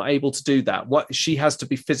 She's not able to do that. She has to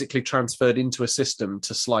be physically transferred into a system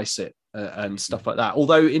to slice it and stuff like that.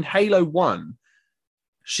 Although in Halo 1,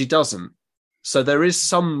 she doesn't. So there is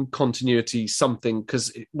some continuity, something,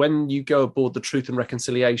 because when you go aboard the Truth and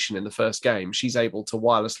Reconciliation in the first game, she's able to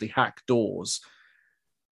wirelessly hack doors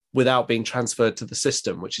without being transferred to the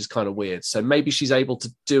system, which is kind of weird. So maybe she's able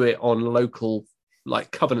to do it on local,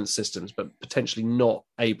 like, Covenant systems, but potentially not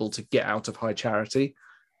able to get out of High Charity,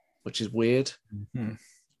 which is weird. Mm-hmm.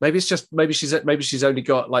 Maybe she's only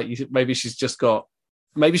got, like, maybe she's got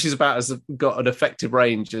an effective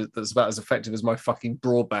range that's about as effective as my fucking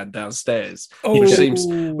broadband downstairs.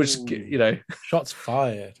 Which shots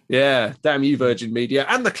fired. Yeah, damn you, Virgin Media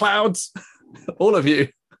and the clouds, all of you,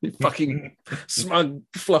 you fucking smug,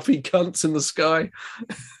 fluffy cunts in the sky.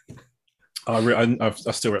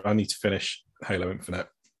 I need to finish Halo Infinite.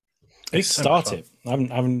 It's started. I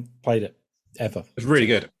haven't played it ever. It's really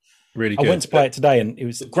good. Really good. I went to play it today, and it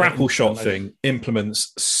was the grapple shot thing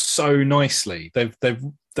implements so nicely. They've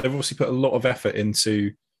obviously put a lot of effort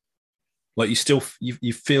into, like,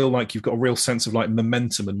 you feel like you've got a real sense of, like,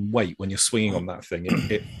 momentum and weight when you're swinging on that thing.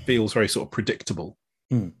 It feels very sort of predictable.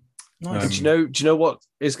 Nice. Do you know what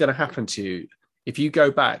is going to happen to you if you go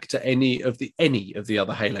back to any of the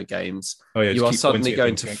other Halo games? You are suddenly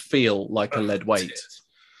going to feel like a lead weight.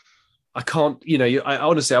 I can't, I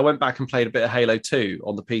honestly, I went back and played a bit of Halo 2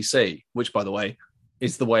 on the PC, which, by the way,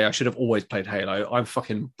 is the way I should have always played Halo. I'm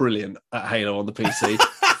fucking brilliant at Halo on the PC.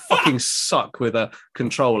 Fucking suck with a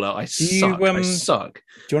controller. I suck. I suck.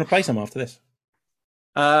 Do you want to play some after this?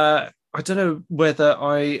 I don't know whether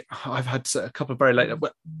I've had a couple of very late.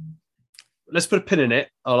 Let's put a pin in it.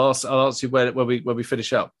 I'll ask you where we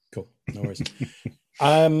finish up. Cool. No worries.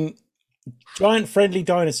 Giant friendly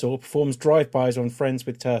dinosaur performs drive-bys on friends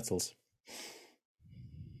with turtles.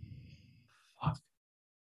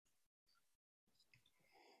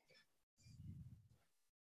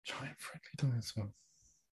 Giant friendly dinosaur.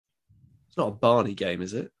 It's not a Barney game,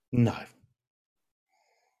 is it? No.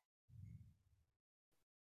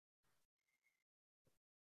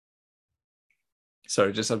 Sorry,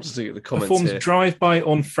 I'm just looking at the comments performs here. Drive-by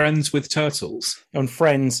on friends with turtles. On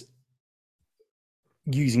friends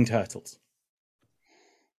using turtles.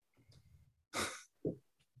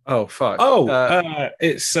 Oh, fuck.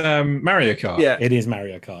 It's Mario Kart. Yeah. It is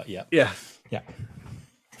Mario Kart, yeah. Yeah. Yeah.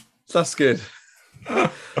 That's good.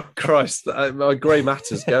 Christ, my grey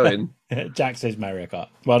matter's going. Jack says Mario Kart.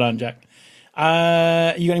 Well done, Jack. You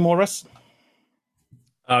got any more, Russ?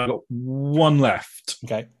 I've got one left.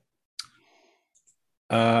 Okay.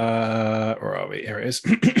 Where are we? Here it is.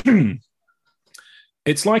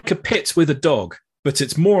 It's like a pit with a dog, but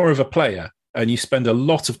it's more of a player, and you spend a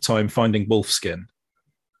lot of time finding wolf skin.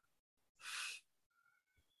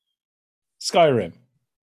 Skyrim.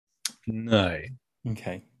 No.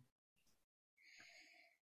 Okay.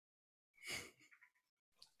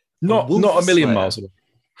 Not a million miles away.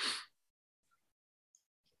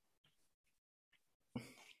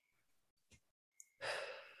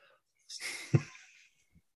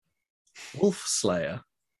 Wolf Slayer.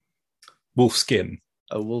 Wolf skin.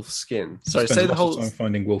 A wolf skin. Sorry, say the whole time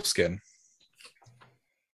finding wolf skin.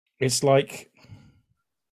 It's like,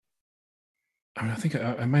 I think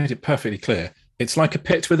I made it perfectly clear. It's like a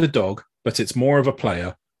pit with a dog, but it's more of a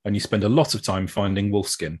player, and you spend a lot of time finding wolf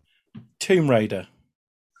skin. Tomb Raider.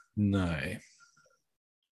 No.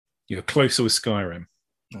 You're closer with Skyrim.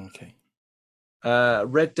 Okay.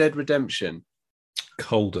 Red Dead Redemption.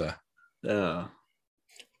 Colder.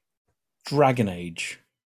 Dragon Age.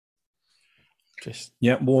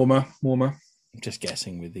 Warmer. I'm just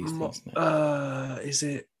guessing with these things now. Is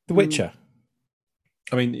it The Witcher?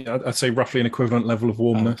 I mean, I'd say roughly an equivalent level of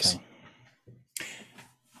warmness. Okay.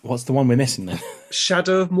 What's the one we're missing then?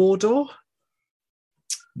 Shadow of Mordor?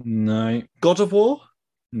 No. God of War?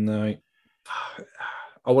 No.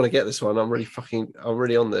 I want to get this one. I'm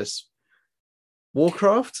really on this.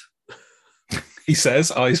 Warcraft? He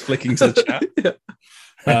says, eyes flicking to the chat. Yeah.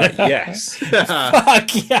 Yes.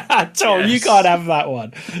 Fuck yeah, Tom, yes. You can't have that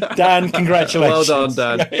one. Dan, congratulations. Well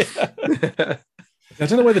done, Dan. I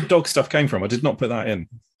don't know where the dog stuff came from. I did not put that in.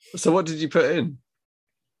 So what did you put in?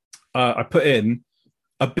 I put in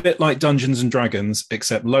a bit like Dungeons and Dragons,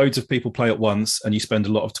 except loads of people play at once and you spend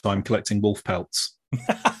a lot of time collecting wolf pelts.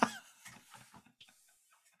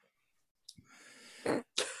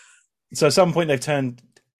 So at some point they've turned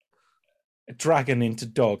a dragon into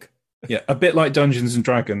dog. Yeah, a bit like Dungeons and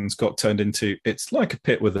Dragons got turned into it's like a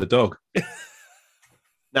pit with a dog.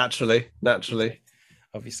 Naturally.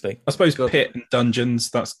 Obviously. I suppose pit and dungeons,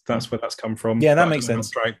 that's where that's come from. Yeah, that makes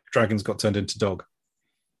sense. Dragons got turned into dog.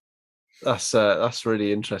 That's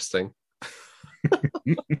really interesting.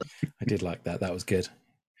 I did like that. That was good.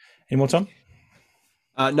 Any more, Tom?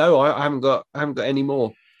 No, I haven't got any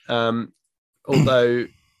more. Although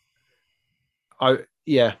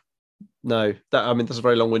No. That's a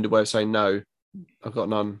very long-winded way of saying no. I've got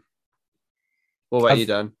none. What about you,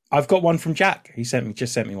 Dan? I've got one from Jack. He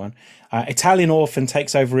just sent me one. Italian orphan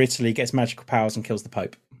takes over Italy, gets magical powers, and kills the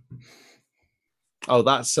Pope. Oh,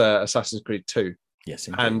 that's Assassin's Creed 2. Yes,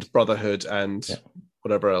 indeed. And Brotherhood and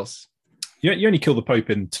whatever else. You only kill the Pope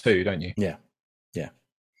in 2, don't you? Yeah.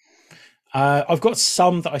 I've got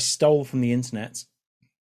some that I stole from the internet.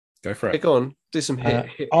 Go for it. Go on. Do some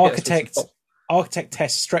Architect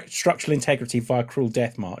tests structural integrity via cruel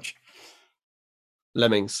death march.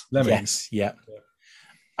 Lemmings. Yes, yeah.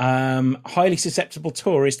 Highly susceptible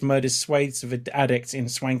tourist murders swathes of addicts in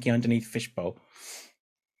swanky underneath fishbowl.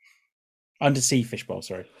 Undersea fishbowl,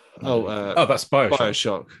 sorry. That's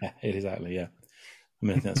Bioshock. Yeah, it is exactly, yeah. I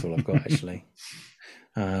think that's all I've got, actually.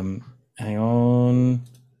 Hang on.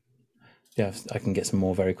 Yeah, I can get some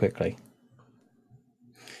more very quickly.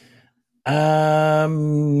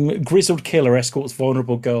 Grizzled killer escorts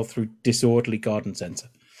vulnerable girl through disorderly garden centre.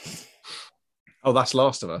 Oh, that's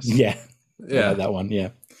Last of Us. Yeah. I like that one, yeah.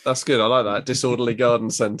 That's good. I like that. Disorderly garden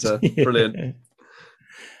centre. Brilliant.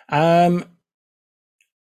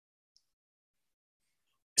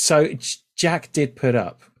 So Jack did put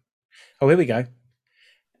up. Oh, here we go.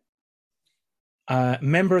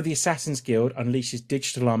 Member of the Assassin's Guild unleashes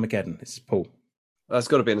digital Armageddon. This is Paul. That's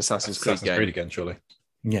got to be an Assassin's Creed game. Creed again, surely.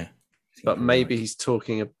 Yeah. But maybe he's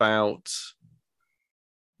talking about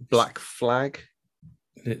Black Flag.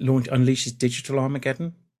 It unleashes digital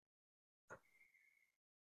Armageddon.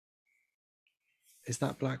 Is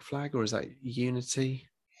that Black Flag or is that Unity?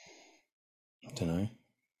 I don't know.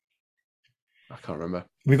 I can't remember.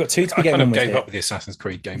 We've got two to be getting on with. I gave up with the Assassin's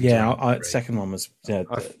Creed games. Yeah, second one was. Yeah,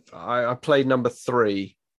 I played number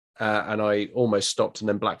 3, and I almost stopped, and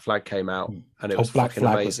then Black Flag came out, and it was Black fucking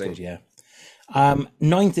Flag amazing. Was good, yeah.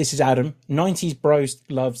 This is Adam. 90s bro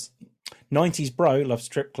loves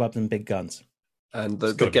strip clubs and big guns. And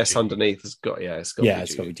the guest underneath has got it's got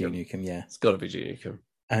to be Duke Nukem. Yeah, it's got to be Duke Nukem.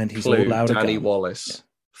 And he's all loud. Danny Wallace.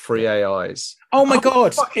 Free AIs. Oh my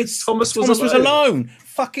God! It's Thomas was alone.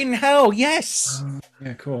 Fucking hell! Yes.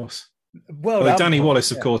 Yeah, of course. Well, Danny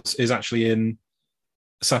Wallace, of course, is actually in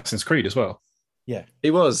Assassin's Creed as well. Yeah, he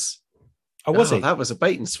was. Oh, was he? That was a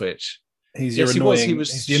bait and switch. He's the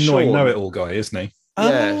annoying know-it-all guy, isn't he?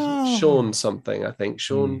 Yeah, Sean something. I think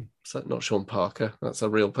not Sean Parker. That's a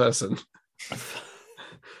real person.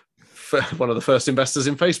 One of the first investors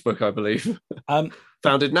in Facebook, I believe.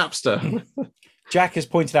 Founded Napster. Jack has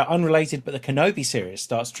pointed out, unrelated, but the Kenobi series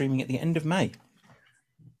starts streaming at the end of May.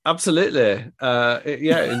 Absolutely.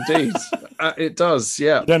 Indeed. It does,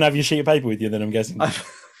 yeah. You don't have your sheet of paper with you, then, I'm guessing.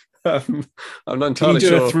 I'm not entirely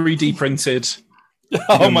sure. Can you do a 3D printed...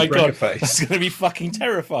 Oh, my God. Face. That's going to be fucking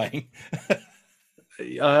terrifying.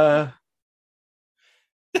 I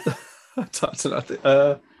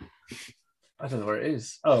don't know where it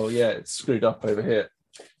is. Oh, yeah, it's screwed up over here.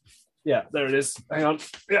 Yeah, there it is. Hang on.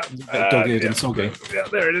 Yeah. Dog-eared and soggy. Yeah,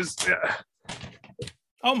 there it is. Yeah.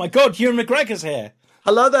 Oh, my God, Ewan McGregor's here.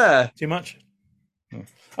 Hello there. Too much?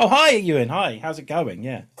 Oh, hi, Ewan. Hi. How's it going?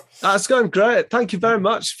 Yeah. It's going great. Thank you very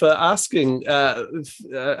much for asking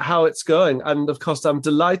how it's going. And, of course, I'm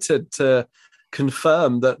delighted to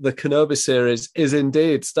confirm that the Kenobi series is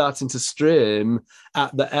indeed starting to stream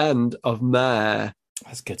at the end of May.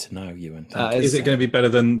 That's good to know, Ewan. Is it going to be better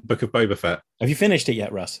than Book of Boba Fett? Have you finished it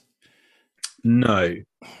yet, Russ? No.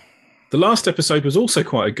 The last episode was also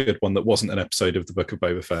quite a good one that wasn't an episode of the Book of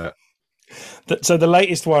Boba Fett. So the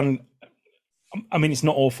latest one, I mean, it's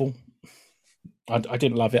not awful. I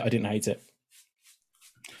didn't love it. I didn't hate it.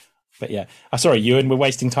 But yeah, sorry, Ewan, we're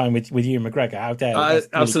wasting time with Ewan McGregor. How dare you?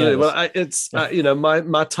 Absolutely. Well, it's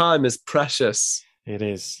my time is precious. It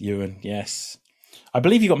is, Ewan. Yes, I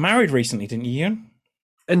believe you got married recently, didn't you, Ewan?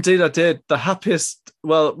 Indeed, I did. The happiest.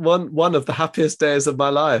 Well, one of the happiest days of my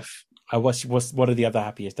life. What are the other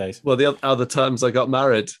happiest days? Well, the other times I got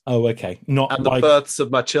married. Oh, okay. And the births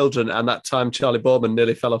of my children, and that time Charlie Borman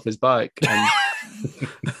nearly fell off his bike. And...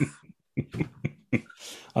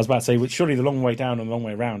 I was about to say, surely the long way down and the long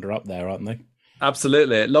way round are up there, aren't they?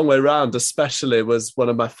 Absolutely. Long way round especially was one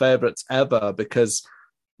of my favourites ever, because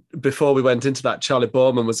before we went into that, Charlie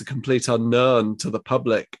Borman was a complete unknown to the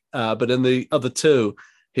public. But in the other two,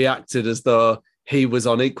 he acted as though he was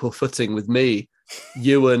on equal footing with me,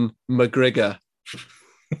 Ewan McGregor.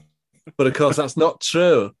 But of course, that's not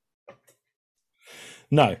true.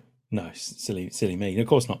 No, silly me. Of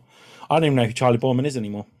course not. I don't even know who Charlie Borman is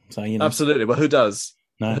anymore. So Absolutely. Well, who does?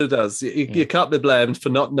 No. Who does? You can't be blamed for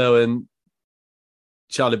not knowing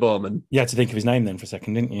Charlie Borman. You had to think of his name then for a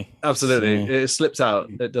second, didn't you? Absolutely. So... It slips out.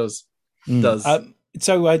 It does.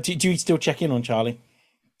 So do you still check in on Charlie?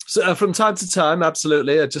 So from time to time,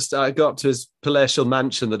 absolutely. I go up to his palatial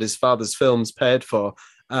mansion that his father's films paid for,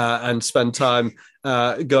 and spend time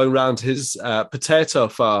going around his potato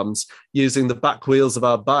farms, using the back wheels of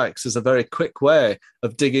our bikes as a very quick way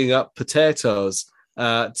of digging up potatoes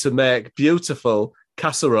to make beautiful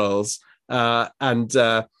casseroles. And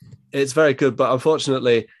it's very good. But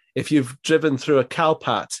unfortunately, if you've driven through a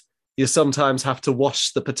cowpat, you sometimes have to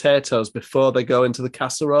wash the potatoes before they go into the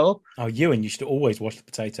casserole. Oh, Ewan, you should always wash the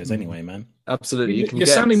potatoes anyway, man. Absolutely. You're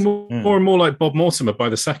sounding more and more like Bob Mortimer by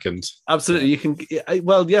the second. Absolutely. You can.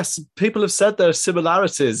 Well, yes, people have said there are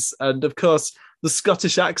similarities. And of course, the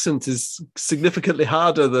Scottish accent is significantly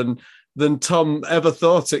harder than Tom ever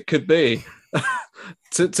thought it could be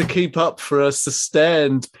to keep up for a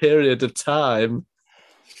sustained period of time.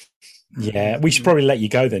 Yeah, we should probably let you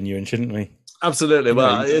go then, Ewan, shouldn't we? Absolutely.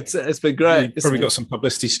 Well, it's been great. You've probably got some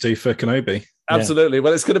publicity to do for Kenobi. Absolutely. Yeah.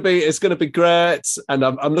 Well, it's going to be great, and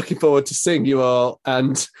I'm looking forward to seeing you all.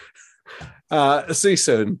 And see you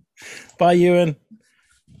soon. Bye, Ewan.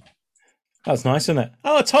 That was nice, isn't it?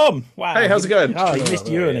 Oh, Tom! Wow. Hey, how's it going? Oh, you missed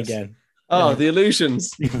Ewan again. Oh, the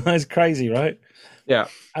illusions. That's crazy, right? Yeah.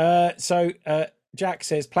 So Jack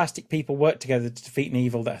says plastic people work together to defeat an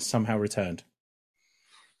evil that has somehow returned.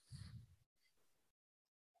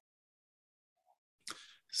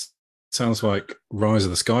 Sounds like Rise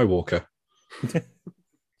of the Skywalker.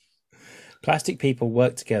 Plastic people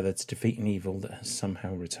work together to defeat an evil that has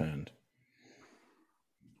somehow returned.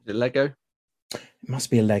 Is it Lego? It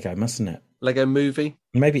must be a Lego, mustn't it? Lego movie?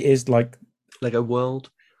 Maybe it is like Lego World?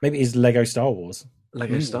 Maybe it is Lego Star Wars.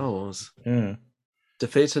 Lego Star Wars. Yeah.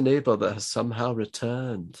 Defeat an evil that has somehow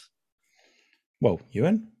returned. Well,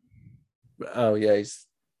 Ewan? Oh, yeah.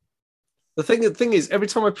 The thing is, every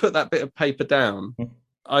time I put that bit of paper down,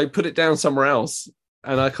 I put it down somewhere else,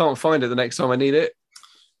 and I can't find it the next time I need it.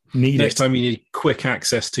 Next time you need quick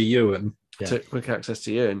access to Ewan. Quick access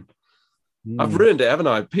to Ewan. I've ruined it, haven't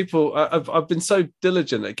I? I've been so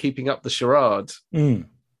diligent at keeping up the charade,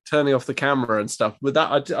 turning off the camera and stuff. With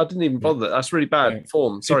that, I didn't even bother. That's really bad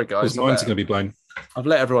form. Sorry, guys. Mine's going to be blown. I've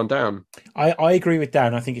let everyone down. I agree with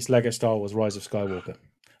Dan. I think it's Lego Star Wars Rise of Skywalker.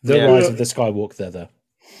 Rise of the Skywalker.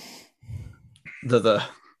 The.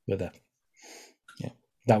 Yeah,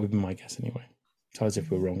 that would be my guess anyway. Tell us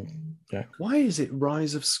if we're wrong. Yeah. Why is it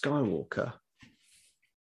Rise of Skywalker?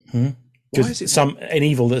 Because an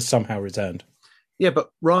evil that's somehow returned. Yeah,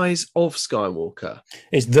 but Rise of Skywalker.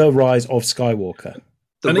 It's the Rise of Skywalker.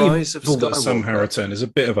 The Rise of Skywalker that somehow returned is a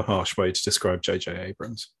bit of a harsh way to describe J.J.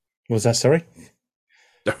 Abrams. Was that sorry?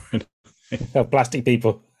 Plastic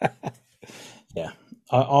people. Yeah.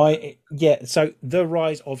 So the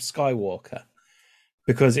Rise of Skywalker,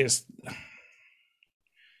 because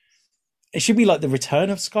it should be like the Return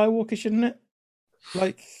of Skywalker, shouldn't it?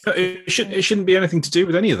 Like it shouldn't be anything to do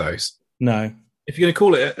with any of those. No. If you're going to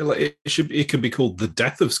call it, it could be called the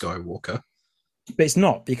Death of Skywalker. But it's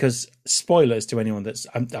not, because spoilers to anyone that's.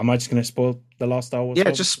 Am I just going to spoil the last Star Wars?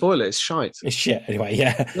 Yeah, just spoil it. It's shite. It's shit anyway.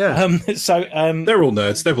 Yeah. Yeah. They're all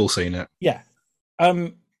nerds. They've all seen it. Yeah.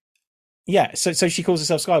 Yeah. So she calls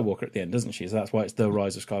herself Skywalker at the end, doesn't she? So that's why it's the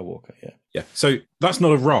Rise of Skywalker. Yeah. Yeah. So that's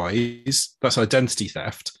not a rise. That's identity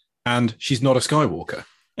theft, and she's not a Skywalker.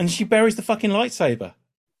 And she buries the fucking lightsaber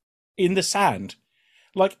in the sand.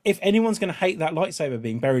 Like, if anyone's going to hate that lightsaber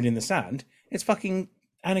being buried in the sand, it's fucking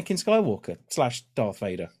Anakin Skywalker / Darth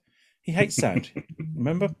Vader. He hates sand.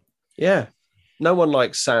 Remember? Yeah. No one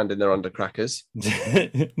likes sand in their undercrackers.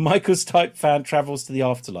 Michael's type fan travels to the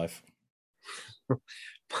afterlife.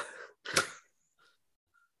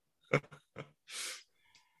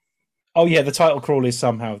 Oh, yeah, the title crawl is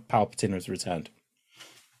somehow Palpatine has returned.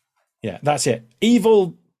 Yeah, that's it.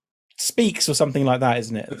 Evil speaks or something like that,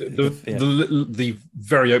 isn't it? The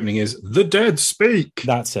very opening is the dead speak.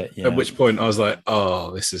 That's it. Yeah. At which point I was like, oh,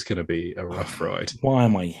 this is going to be a rough ride. Why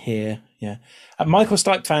am I here? Yeah. Michael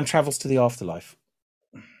Stipe fan travels to the afterlife.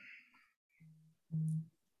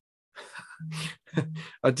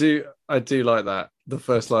 I do like that. The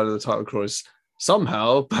first line of the title crawl is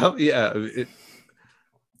somehow, but hang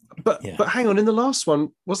on. In the last one,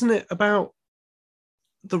 wasn't it about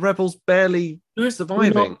the rebels barely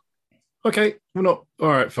surviving? Okay, we're not. All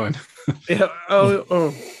right, fine. Yeah.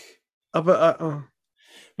 We're going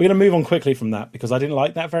to move on quickly from that because I didn't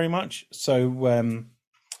like that very much. So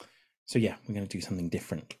yeah, we're going to do something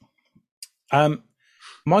different.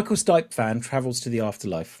 Michael Stipe fan travels to the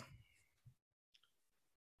afterlife.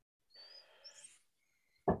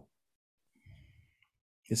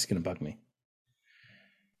 This is going to bug me.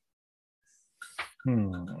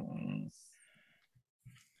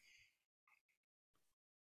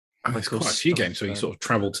 There's quite a few games where you sort of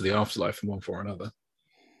travel to the afterlife in one form or another.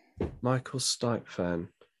 Michael Stipe fan.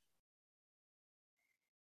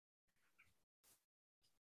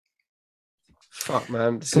 Fuck,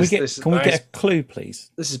 man. Can we get a clue,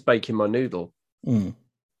 please? This is baking my noodle. Mm.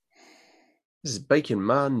 This is baking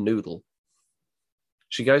my noodle.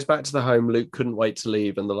 She goes back to the home Luke couldn't wait to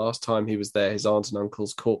leave, and the last time he was there, his aunt and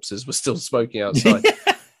uncle's corpses were still smoking outside.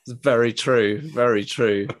 It's very true. Very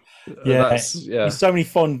true. Yeah. There's so many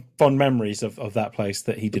fond memories of that place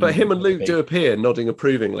that he didn't. But him and Luke do appear, nodding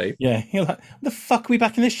approvingly. Yeah. You're like, what the fuck are we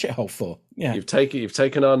back in this shithole for? Yeah. You've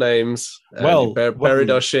taken our names. Well, buried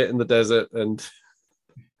our shit in the desert, and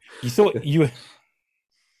you thought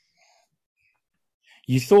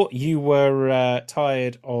you were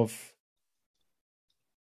tired of.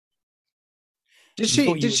 Did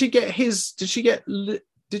she get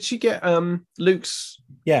Luke's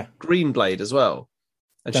green blade as well?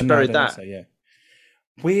 And she buried that. So, yeah.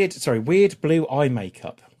 Weird blue eye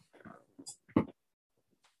makeup.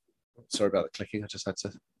 Sorry about the clicking. I just had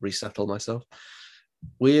to resettle myself.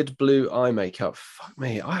 Weird blue eye makeup. Fuck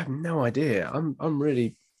me. I have no idea. I'm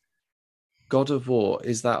really. God of War,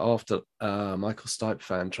 is that after Michael Stipe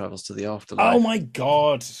fan travels to the afterlife? Oh my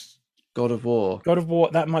God. God of War.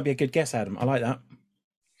 That might be a good guess, Adam. I like that.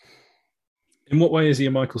 In what way is he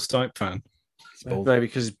a Michael Stipe fan? Maybe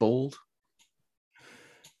because he's bald.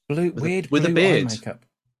 With a beard. Eye makeup.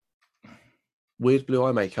 Weird blue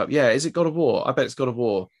eye makeup. Yeah, is it God of War? I bet it's God of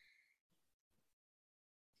War.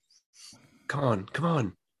 Come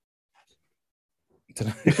on.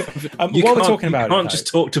 While we're talking about you can't just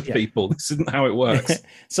talk to people. This isn't how it works.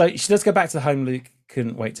 So she does go back to the home Luke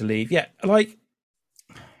couldn't wait to leave. Yeah, like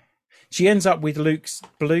she ends up with Luke's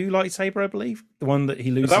blue lightsaber, I believe, the one that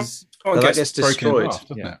he loses. That gets destroyed. Off,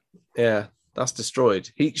 doesn't it? Yeah, that's destroyed.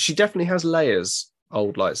 She definitely has Leia's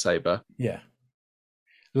old lightsaber. Yeah,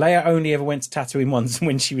 Leia only ever went to Tatooine once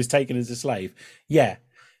when she was taken as a slave. Yeah,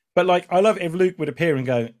 but like I love it if Luke would appear and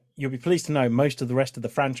go, "You'll be pleased to know most of the rest of the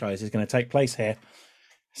franchise is going to take place here."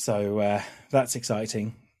 So that's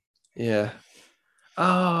exciting. Yeah.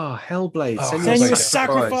 Hellblade. Senua's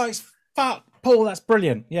Sacrifice. Fuck, Paul, that's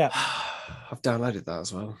brilliant. Yeah. I've downloaded that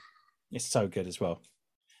as well. It's so good as well.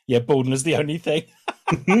 Yeah, Baldwin's the only thing.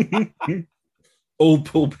 All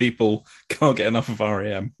poor people can't get enough of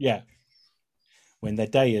REM. Yeah. When their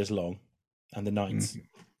day is long and the nights.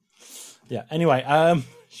 Yeah. Anyway,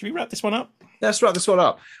 should we wrap this one up? Let's wrap this one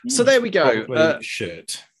up. So there we go.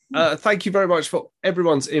 Should. Thank you very much for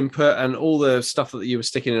everyone's input and all the stuff that you were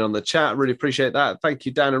sticking in on the chat. Really appreciate that. Thank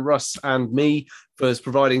you, Dan and Russ and me, for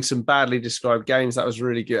providing some badly described games. That was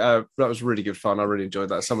really good. That was really good fun. I really enjoyed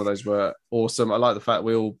that. Some of those were awesome. I like the fact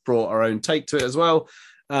we all brought our own take to it as well.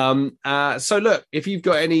 So look, if you've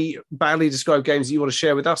got any badly described games you want to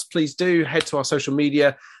share with us, please do head to our social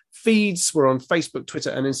media feeds. We're on Facebook, Twitter,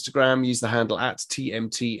 and Instagram. Use the handle at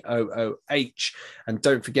TMTOOH. And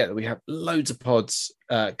don't forget that we have loads of pods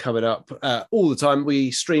coming up all the time.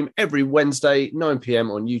 We stream every Wednesday, 9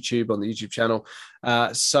 p.m. on YouTube, on the YouTube channel.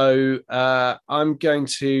 So I'm going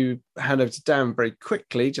to hand over to Dan very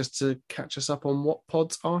quickly just to catch us up on what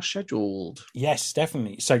pods are scheduled. Yes,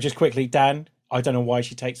 definitely. So just quickly, Dan, I don't know why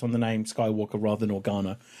she takes on the name Skywalker rather than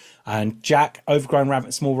Organa. And Jack, Overgrown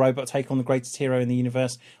Rabbit, Small Robot, take on the greatest hero in the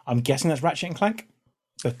universe. I'm guessing that's Ratchet and Clank.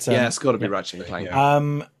 But yeah, it's got to be Ratchet and Clank.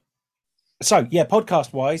 So, yeah,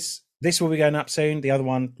 podcast-wise, this will be going up soon. The other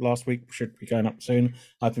one last week should be going up soon.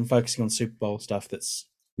 I've been focusing on Super Bowl stuff that's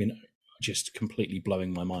just completely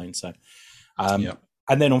blowing my mind. So, and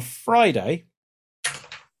then on Friday,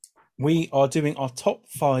 we are doing our top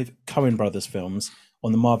 5 Coen Brothers films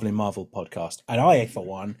on the Marvel in Marvel podcast. And I, for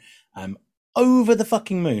one, am over the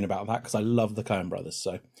fucking moon about that because I love the Coen Brothers.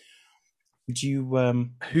 So, would you?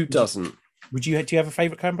 Who doesn't? Do you have a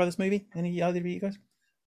favorite Coen Brothers movie? Any either of you guys?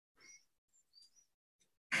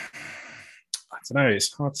 I don't know.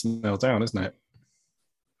 It's hard to nail down, isn't it?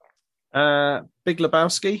 Big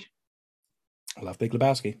Lebowski. I love Big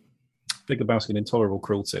Lebowski. Big Lebowski and Intolerable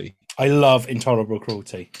Cruelty. I love Intolerable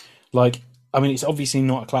Cruelty. Like, I mean, it's obviously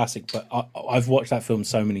not a classic, but I've watched that film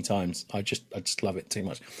so many times. I just love it too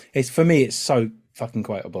much. It's for me, it's so fucking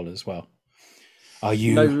quotable as well. Are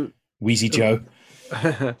you Wheezy Joe?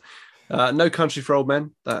 No Country for Old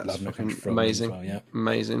Men. That's love No Country for amazing. Old Men as well, yeah.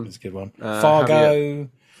 Amazing. It's a good one. Fargo.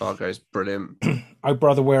 Fargo's brilliant. Oh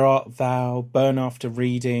Brother, Where Art Thou? Burn After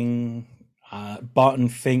Reading. Barton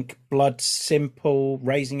Fink. Blood Simple.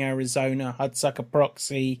 Raising Arizona. Hudsucker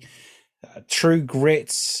Proxy. True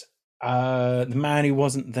Grit. The Man Who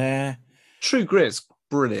Wasn't There. True Grit's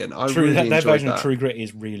brilliant. That version of True Grit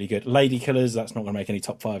is really good. Lady Killers, that's not going to make any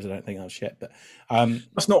top 5s. I don't think that's shit. But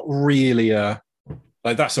that's not really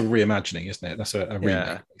that's a reimagining, isn't it? That's a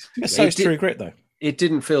remake. Yeah. So it's True Grit though. it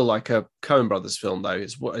didn't feel like a Coen Brothers film, though.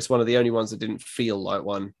 It's one of the only ones that didn't feel like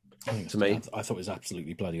one to me. I thought it was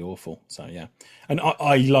absolutely bloody awful. So yeah, and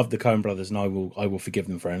I love the Coen Brothers, and I will forgive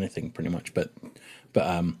them for anything pretty much. But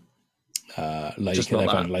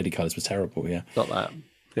Lady Colours was terrible. Yeah, not that.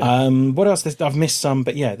 Yeah. What else? I've missed some,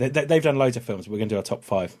 but yeah, they've done loads of films. We're going to do our top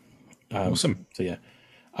 5. Awesome. So yeah,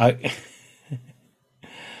 I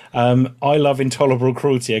love Intolerable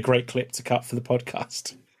Cruelty. A great clip to cut for the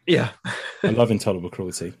podcast. Yeah, I love Intolerable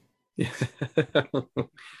Cruelty. Yeah,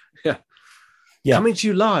 yeah. Coming to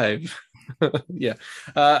you live. Yeah.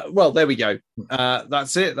 Well, there we go.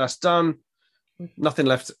 That's it. That's done. Nothing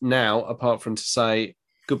left now apart from to say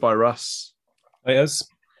goodbye, Russ. Yes.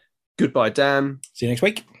 Goodbye, Dan. See you next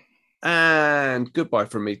week. And goodbye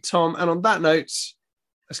from me, Tom. And on that note,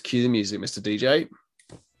 let's cue the music, Mr. DJ.